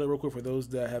Sean Taylor real quick for those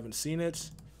that haven't seen it.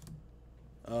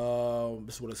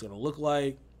 This is what it's going to look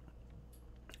like.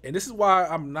 And this is why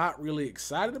I'm not really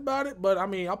excited about it, but I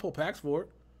mean, I'll pull packs for it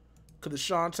because it's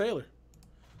Sean Taylor.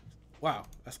 Wow,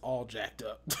 that's all jacked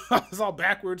up. It's all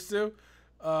backwards too.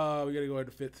 We got to go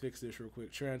ahead and fix this real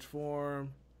quick.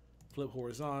 Transform, flip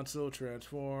horizontal,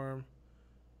 transform,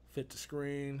 fit the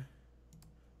screen.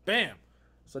 Bam.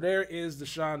 So there is the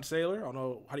Sean Taylor. I don't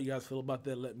know, how do you guys feel about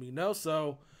that? Let me know.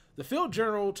 So the field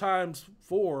general times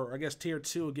 4, I guess tier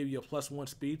 2 will give you a +1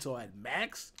 speed. So at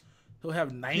max, he'll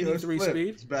have 93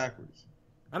 speed. It's backwards.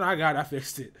 I know, I got it. I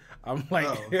fixed it. I'm like,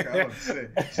 oh, okay. I was say,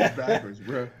 it's just backwards,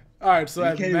 bro. All right, so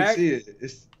you can't even see it.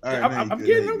 It's all right. I'm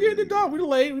getting the dog. We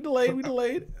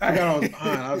delayed. I got on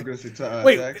behind. I was gonna say.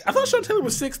 Wait, I thought Sean Taylor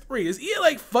was 6'3". Is he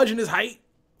like fudging his height?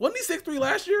 Wasn't he 6'3"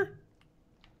 last year?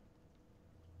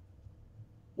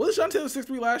 Wasn't Sean Taylor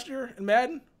 6'3" last year in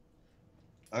Madden?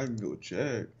 I can go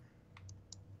check.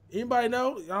 Anybody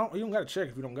know? You don't gotta check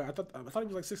if you don't got. I thought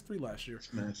he was like 6'3" last year.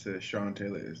 This man said Sean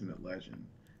Taylor isn't a legend.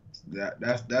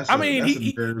 That's.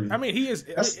 He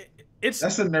is.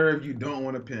 That's a nerve you don't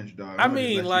want to pinch, dog. I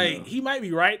mean, like he might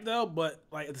be right though, but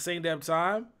like at the same damn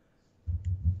time,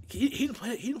 he didn't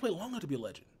play long enough to be a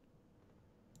legend.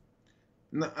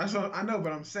 No, I know,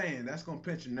 but I'm saying that's gonna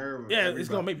pinch a nerve. Yeah, it's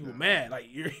gonna make people mad. Like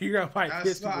you're gonna probably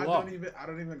piss people off. I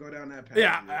don't even go down that path.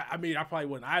 Yeah, I mean, I probably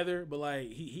wouldn't either. But like,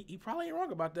 he probably ain't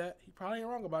wrong about that.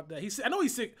 I know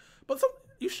he's sick, but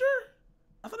you sure?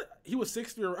 I thought he was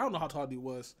 6'3". I don't know how tall he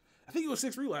was. I think he was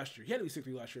 6'3" last year. He had to be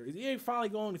 6'3" last year. He ain't finally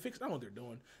going to fix it. I don't know what they're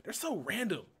doing. They're so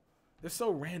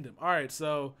random. All right,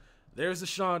 so there's the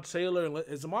Sean Taylor.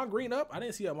 Is Amon Green up? I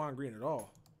didn't see Amon Green at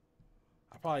all.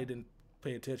 I probably didn't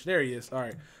pay attention. There he is. All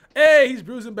right. Hey, he's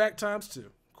bruising back ×2.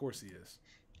 Of course he is.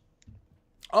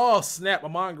 Oh, snap.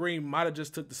 Amon Green might have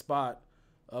just took the spot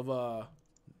of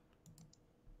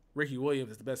Ricky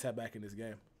Williams as the best halfback in this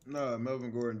game. No,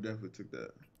 Melvin Gordon definitely took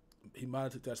that. He might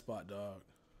have took that spot, dog.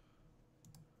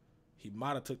 He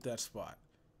might have took that spot.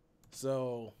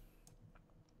 So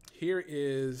here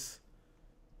is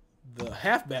the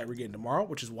halfback we're getting tomorrow,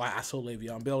 which is why I sold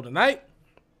Le'Veon Bell tonight.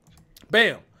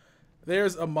 Bam.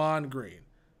 There's Amon Green.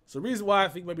 So the reason why I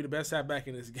think maybe the best halfback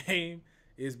in this game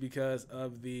is because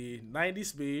of the 90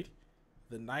 speed,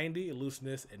 the 90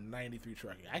 elusiveness, and 93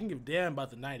 trucking. I can give a damn about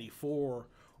the 94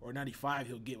 or 95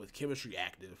 he'll get with chemistry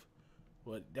active.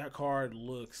 But that card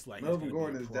looks like Melvin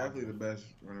Gordon is definitely the best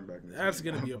running back in this That's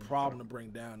going to be a problem to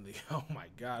bring down. Oh, my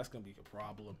God. That's going to be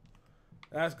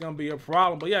a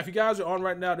problem. But, yeah, if you guys are on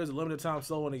right now, there's a limited time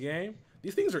solo in the game.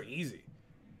 These things are easy.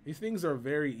 These things are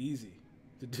very easy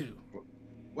to do.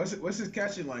 What's his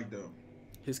catching like, though?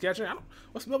 His catching?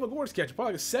 What's Melvin Gordon's catching?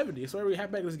 Probably like a 70. That's what every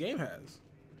halfback this game has.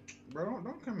 Bro,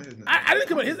 don't come in his name. I didn't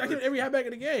come in his. I came in every halfback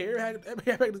in the game. Every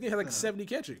halfback in this game has like a 70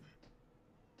 catching.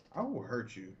 I will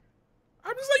hurt you.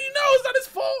 I'm just letting you know it's not his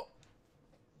fault.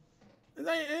 It's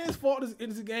not his fault. In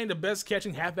this game, the best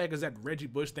catching halfback is that Reggie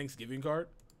Bush Thanksgiving card.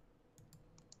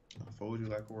 I fold you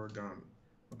like origami.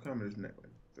 Don't come in his neck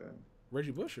like that. Reggie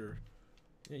Bush, or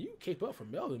yeah, you cape up for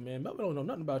Melvin, man. Melvin don't know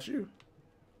nothing about you.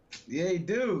 Yeah, he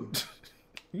do.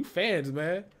 You fans,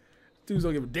 man. Dudes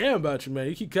don't give a damn about you, man.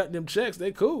 You keep cutting them checks,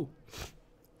 they cool.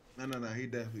 No, he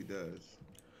definitely does.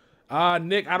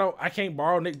 Nick, I can't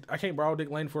borrow Nick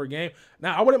Lane for a game.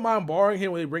 Now I wouldn't mind borrowing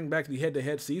him when they bring back the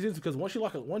head-to-head seasons because once you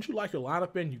lock your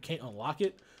lineup in, you can't unlock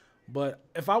it. But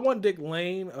if I want Dick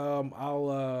Lane,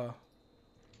 I'll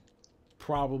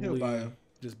probably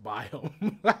just buy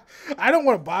him. I don't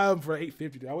want to buy him for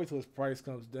 $850. I'll wait till his price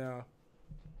comes down.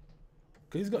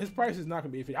 Cause his price is not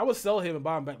gonna be $850. I would sell him and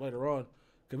buy him back later on.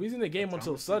 Cause if he's in the game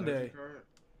until Sunday,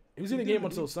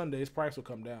 his price will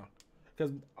come down.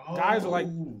 Because guys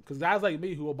like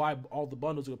me who will buy all the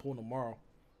bundles who will pull them tomorrow.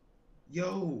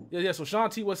 Yo. Yeah. So Sean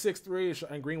T was 6'3"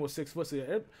 and Green was 6 foot. So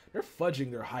they're fudging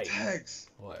their height. Tex.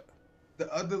 What?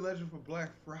 The other legend for Black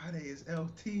Friday is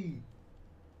LT.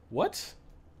 What?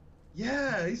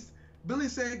 Yeah, Billy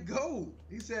said go.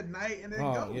 He said night and then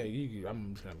go. Oh yeah,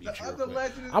 I'm just gonna beat you. The other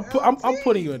legend is I'm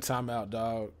putting you in timeout,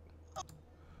 dog.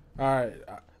 All right,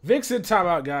 Vic's in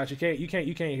timeout, guys. You can't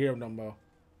hear him no more.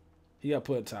 He got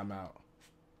put in timeout.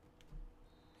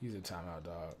 He's in timeout,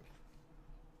 dog.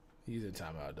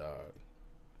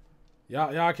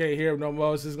 Y'all can't hear him no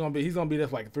more. He's gonna be there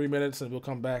for like 3 minutes, and we'll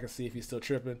come back and see if he's still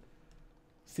tripping.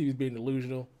 See if he's being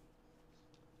delusional.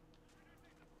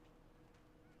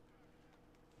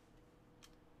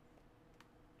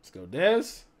 Let's go,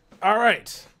 Dez. All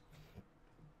right.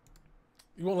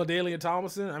 You want LaDalia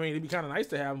Thomason? I mean, it'd be kind of nice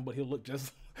to have him, but he'll look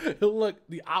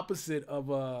the opposite of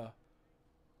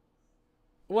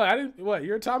What?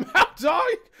 You're a timeout, dog?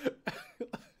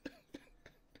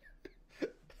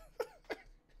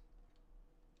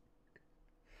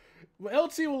 But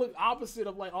LT will look opposite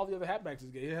of like all the other halfbacks.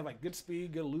 He have like good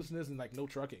speed, good looseness, and like no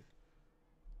trucking.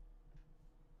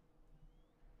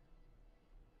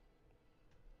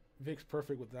 Vic's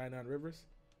perfect with 99 Rivers.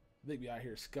 Vic be out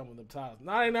here scumming them tiles.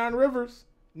 99 Rivers,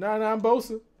 99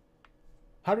 Bosa,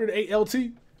 108 LT.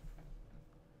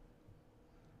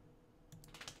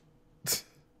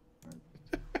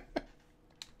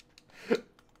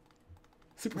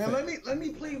 Man, let me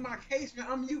plead my case, man.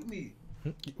 Unmute me.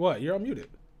 What? You're unmuted.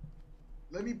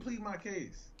 Let me plead my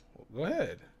case. Go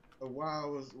ahead. Why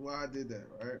I did that,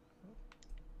 right?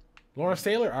 Lawrence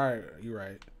Taylor? All right, you're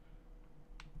right.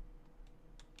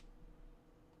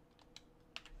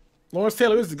 Lawrence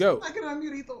Taylor is the GOAT. I can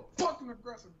unmute. He's a fucking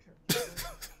aggressive kid.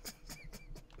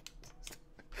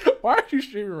 Why are you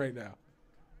streaming right now?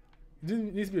 There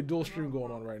needs to be a dual stream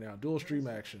going on right now. Dual stream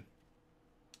action.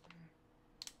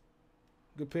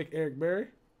 Good pick, Eric Berry.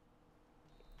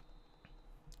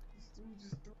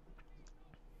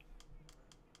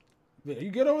 Yeah,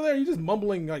 you get over there. You just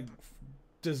mumbling like,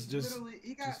 just. Literally,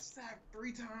 he got sacked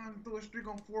 3 times. Threw a streak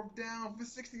on 4th down for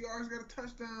 60 yards. Got a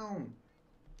touchdown.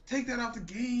 Take that out the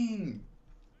game.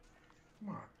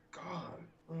 My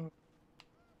God.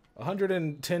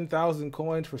 110,000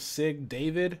 coins for Sig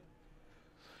David.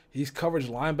 He's coverage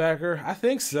linebacker. I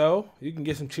think so. You can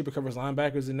get some cheaper coverage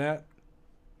linebackers than that.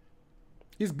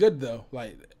 He's good though.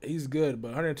 Like he's good,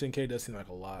 but 110K does seem like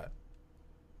a lot.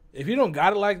 If you don't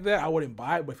got it like that, I wouldn't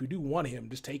buy it. But if you do want him,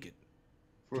 just take it.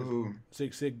 For who?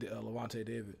 Levante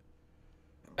David.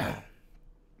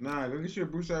 Nah, go get you a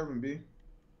Bruce Irvin, B.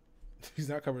 He's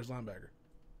not coverage linebacker.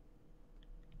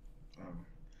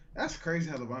 That's crazy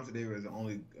how Levante David is the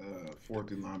only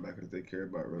 4-3 linebacker that they care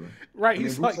about, really. Right,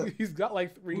 he's got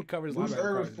like 3 coverage linebackers. Bruce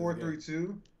Irvin's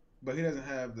 4-3-2, but he doesn't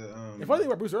have the. The funny thing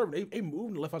about Bruce Irvin, they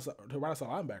moved him to right outside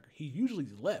linebacker. He usually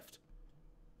left.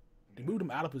 They moved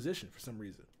him out of position for some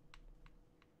reason.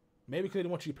 Maybe because they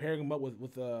didn't want you pairing him up with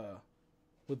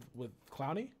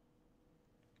Clowney.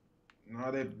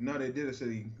 No, they did it so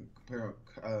you can compare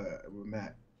with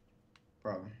Matt.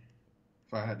 Probably,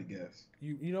 if I had to guess.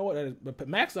 You know what? But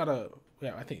Mac's not a.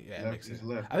 Yeah, I think it makes sense.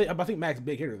 Left. I think Mac's a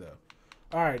big hitter though.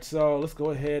 All right, so let's go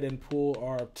ahead and pull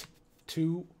our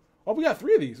 2. Oh, we got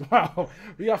 3 of these. Wow,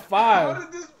 we got 5. How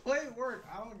did this play work?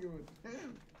 I don't give a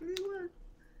damn. Did it work?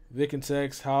 Vic and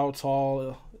Tex, how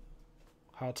tall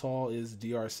is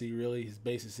DRC really? His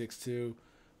base is 6'2",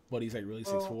 but he's like really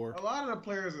 6'4". A lot of the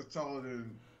players are taller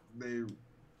than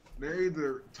they're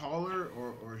either taller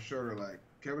or shorter. Like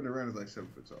Kevin Durant is like 7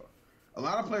 foot tall. A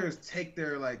lot of players take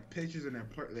their like pictures and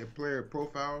their player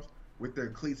profiles with their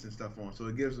cleats and stuff on, so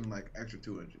it gives them like extra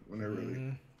 2 inches when they're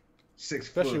really 6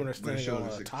 foot. Especially when they're standing on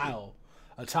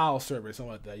a tile survey,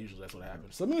 something like that. Usually that's what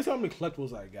happens. So let me see how many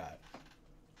collectibles I got.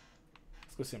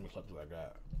 Let's go see how many collectibles I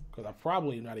got. Because I'm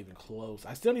probably not even close.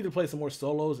 I still need to play some more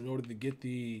solos in order to get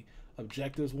the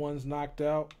objectives ones knocked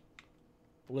out.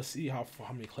 But let's see how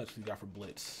many collectibles we got for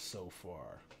Blitz so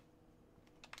far.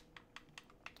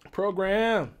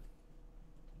 Program.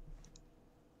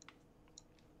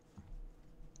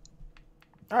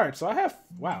 All right, so I have,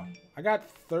 wow, I got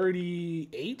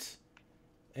 38,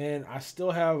 and I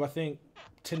still have, I think,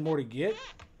 10 more to get.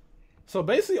 So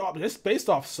basically, it's based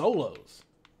off solos.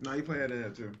 No, you play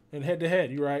head-to-head, too. And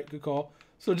head-to-head, you're right, good call.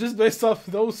 So just based off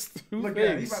those two Look things.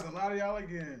 Look, he's about to lie to y'all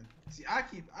again. See, I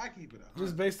keep it up.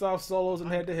 Just based off solos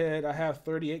and head-to-head, I have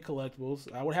 38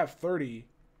 collectibles. I would have 30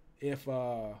 if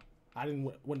I didn't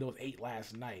win those 8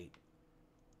 last night.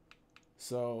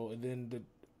 So, and then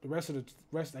the rest,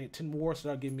 I get 10 more, so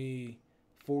that'll give me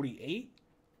 48.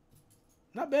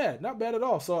 Not bad at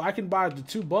all. So I can buy the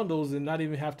 2 bundles and not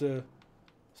even have to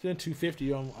spend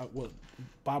 $250 on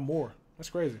buy more. That's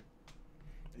crazy.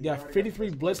 Yeah,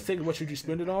 53 Blitz tickets. What should you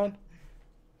spend it on?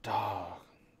 Dog.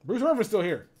 Bruce Irvin's still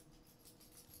here.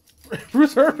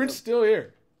 Bruce Irvin's still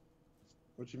here.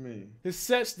 What you mean? His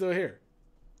set's still here.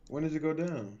 When does it go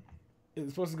down? It's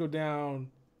supposed to go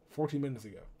down 14 minutes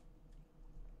ago.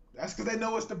 That's because they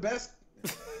know it's the best.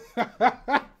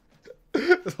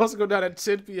 It's supposed to go down at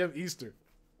 10 p.m. Eastern.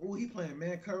 Oh, he playing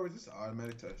man coverage. It's an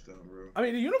automatic touchdown, bro. I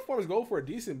mean, the uniforms go for a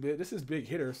decent bit. This is big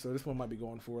hitter, so this one might be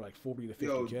going for like 40 to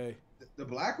 50K. Yo, the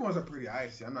black ones are pretty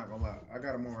icy. I'm not gonna lie. I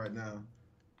got them on right now,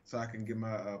 so I can get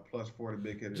my +4 to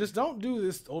big hitter. Just don't do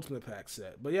this ultimate pack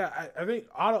set. But yeah, I think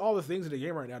out of all the things in the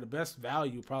game right now, the best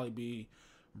value would probably be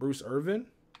Bruce Irvin.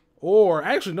 Or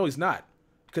actually, no, he's not.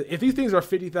 Because if these things are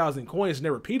 50,000 coins and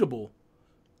they're repeatable,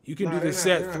 you can do this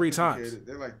set 3 times.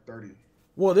 They're like 30.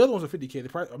 Well, the other ones are 50K. They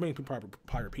probably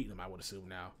repeating them, I would assume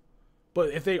now.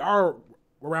 But if they are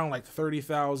around like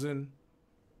 30,000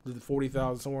 to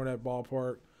 40,000, somewhere in that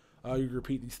ballpark, you can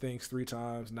repeat these things 3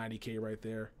 times, 90K right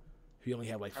there. If you only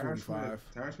have like 45.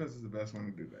 Terrence Smith is the best one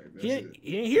to do that. He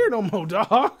ain't here no more,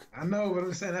 dog. I know, but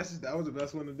I'm saying that was the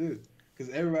best one to do.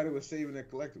 Because everybody was saving their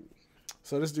collectibles.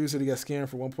 So this dude said he got scammed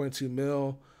for 1.2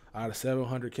 mil out of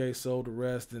 700K, sold the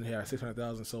rest. Then he had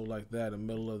 600,000 sold like that. In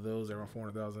the middle of those, around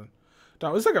 400,000.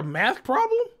 Dog, it's like a math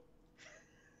problem.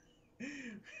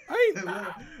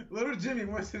 Little Jimmy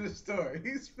went to the store.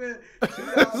 He spent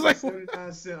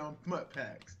 $2.79 on MUT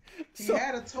packs. He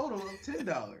had a total of $10.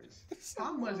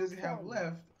 How much does he have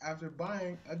left after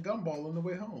buying a gumball on the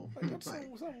way home? Like,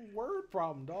 some word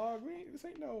problem, dog. This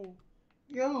ain't no...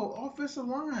 Yo, offensive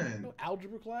line. No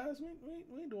algebra class. We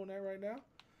ain't doing that right now.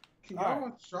 Can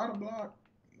y'all try to block?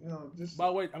 You know, just. By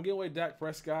the way, I'm giving away Dak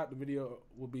Prescott. The video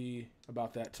will be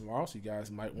about that tomorrow, so you guys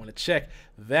might want to check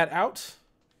that out.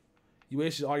 You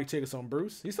wasted all your tickets on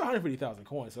Bruce. He's still 150,000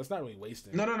 coins, so it's not really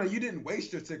wasting. No. You didn't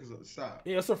waste your tickets at the shop.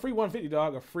 Yeah, it's a free 150,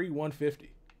 dog. A free 150.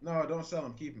 No, don't sell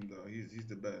him. Keep him though. He's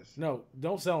the best. No,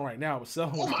 don't sell him right now, but sell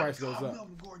him when his price goes up.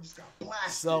 Melvin Gordon just got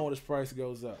blasted. Sell when his price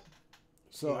goes up.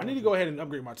 So I need to go ahead and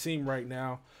upgrade my team right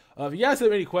now. If you guys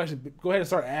have any questions, go ahead and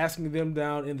start asking them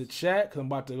down in the chat because I'm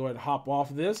about to go ahead and hop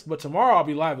off this. But tomorrow I'll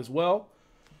be live as well.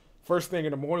 First thing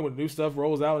in the morning when the new stuff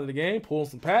rolls out in the game, pulling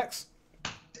some packs.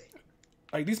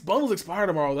 Like, these bundles expire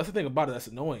tomorrow. That's the thing about it that's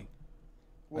annoying.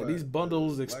 Like, these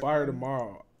bundles expire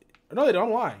tomorrow. No, they don't.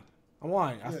 I'm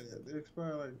lying. Yeah, they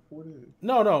expire like 4 days.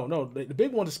 No. The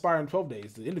big ones expire in 12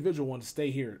 days. The individual ones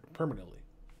stay here permanently.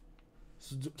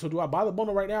 So do I buy the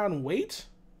bundle right now and wait?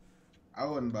 I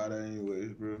wouldn't buy that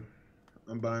anyways, bro.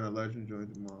 I'm buying a Legend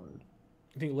joint tomorrow.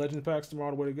 You think Legend packs tomorrow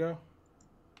the way to go?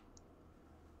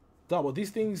 Dog, well,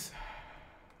 these things...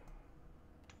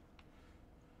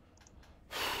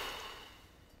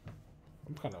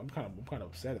 I'm kind of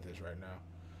upset at this right now.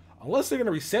 Unless they're gonna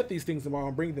reset these things tomorrow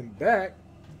and bring them back,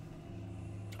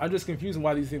 I'm just confused on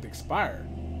why these things expire.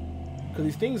 Because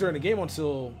these things are in the game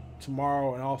until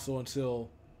tomorrow and also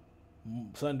until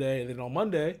Sunday and then on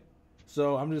Monday.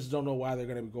 So I just don't know why they're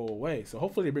gonna go away. So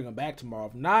hopefully they bring them back tomorrow.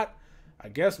 If not, I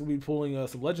guess we'll be pulling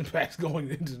some Legend packs going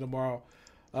into tomorrow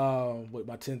with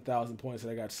my 10,000 points that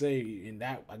I got saved. And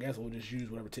that, I guess we'll just use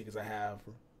whatever tickets I have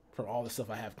from all the stuff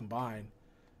I have combined.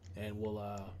 And we'll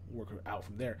work it out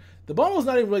from there. The bundle's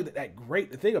not even really that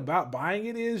great. The thing about buying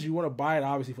it is you want to buy it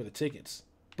obviously for the tickets.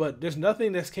 But there's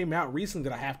nothing that's came out recently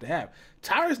that I have to have.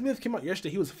 Tyron Smith came out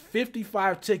yesterday. He was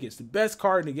 55 tickets. The best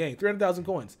card in the game. 300,000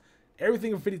 coins.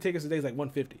 Everything from 50 tickets today is like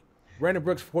 150. Brandon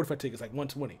Brooks, 45 tickets, like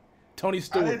 120. Tony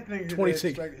Stewart, I didn't think 20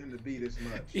 tickets. I expected him to be this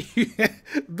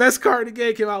much. Best card in the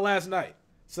game came out last night.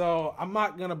 So I'm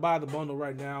not going to buy the bundle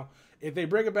right now. If they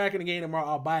bring it back in the game tomorrow,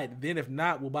 I'll buy it. Then if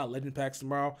not, we'll buy Legend packs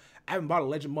tomorrow. I haven't bought a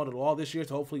Legend bundle at all this year,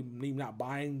 so hopefully me not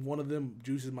buying one of them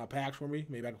juices my packs for me.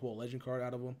 Maybe I can pull a Legend card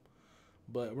out of them.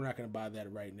 But we're not going to buy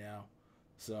that right now.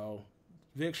 So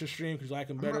Vic should stream because you like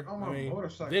him better.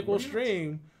 Vic will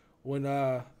stream when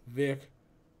Vic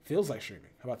feels like streaming.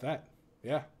 How about that?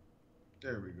 Yeah.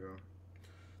 There we go.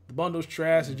 the bundle's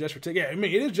trash. It's just for tickets. Yeah, I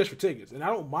mean, it is just for tickets, and I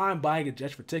don't mind buying it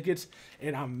just for tickets.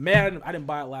 And I'm mad I didn't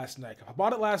buy it last night. If I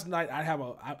bought it last night,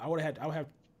 I would have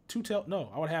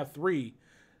three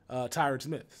Tyron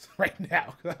Smiths right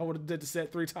now. I would have did the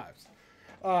set 3 times,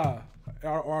 or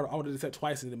I would have did the set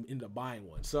twice and ended up buying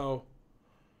one. So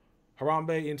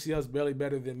Harambe NTL is barely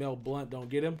better than Mel Blunt. Don't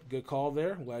get him. Good call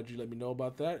there. I'm glad you let me know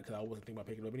about that because I wasn't thinking about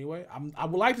picking it up anyway. I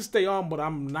would like to stay on, but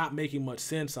I'm not making much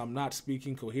sense. I'm not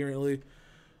speaking coherently.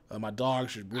 My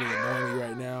dogs are really annoying me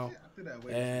right now.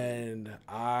 And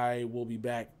I will be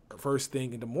back first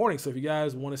thing in the morning. So if you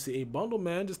guys want to see a bundle,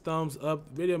 man, just thumbs up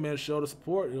the video, man. Show the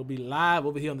support. It'll be live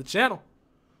over here on the channel.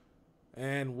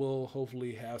 And we'll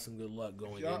hopefully have some good luck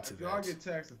going into that. If y'all get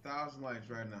text 1,000 likes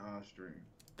right now, I'll stream.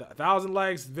 1,000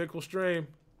 likes, Vic will stream.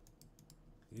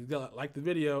 You gotta like the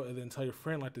video, and then tell your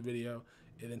friend like the video,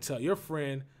 and then tell your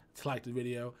friend to like the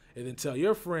video, and then tell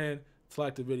your friend to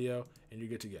like the video, and you're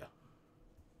good to go.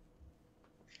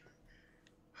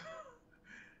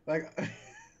 Like,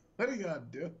 what are y'all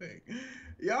doing?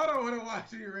 Y'all don't want to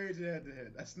watch me rage head to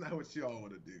head. That's not what y'all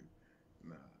want to do.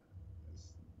 Nah.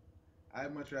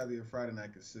 I'd much rather your Friday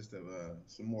night consist of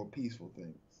some more peaceful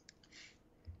things.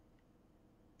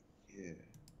 Yeah.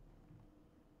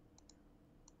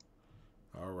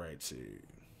 All right, see.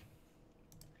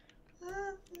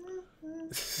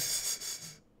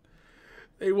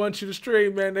 They want you to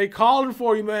stream, man. They calling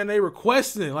for you, man. They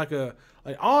requesting like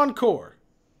encore.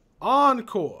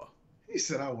 Encore. He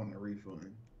said I want a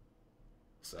refund.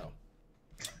 So,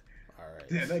 all right.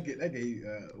 Yeah, that gave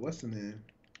what's the name?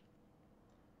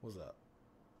 What's up?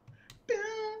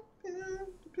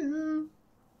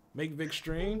 Make Vic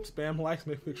stream. Spam likes.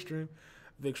 Make Vic stream.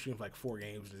 Vic streams like 4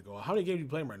 games to go. How many games are you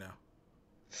playing right now?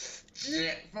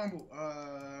 Shit, fumble.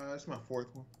 That's my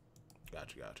 4th one.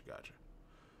 Gotcha.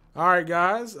 All right,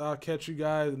 guys. I'll catch you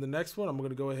guys in the next one. I'm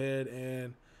gonna go ahead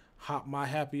and hop my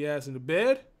happy ass into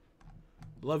bed.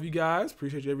 Love you guys.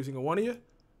 Appreciate you, every single one of you.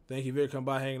 Thank you for coming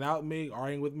by, hanging out with me,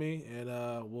 arguing with me, and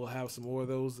we'll have some more of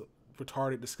those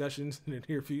retarded discussions in the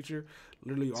near future.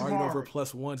 Literally arguing over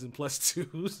 +1s and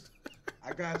 +2s.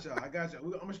 I got you. I'm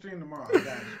gonna stream tomorrow. I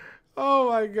got you. Oh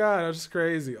my God, that's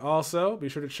crazy. Also, be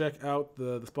sure to check out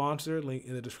the sponsor link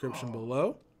in the description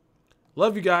below.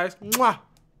 Love you guys. Mwah.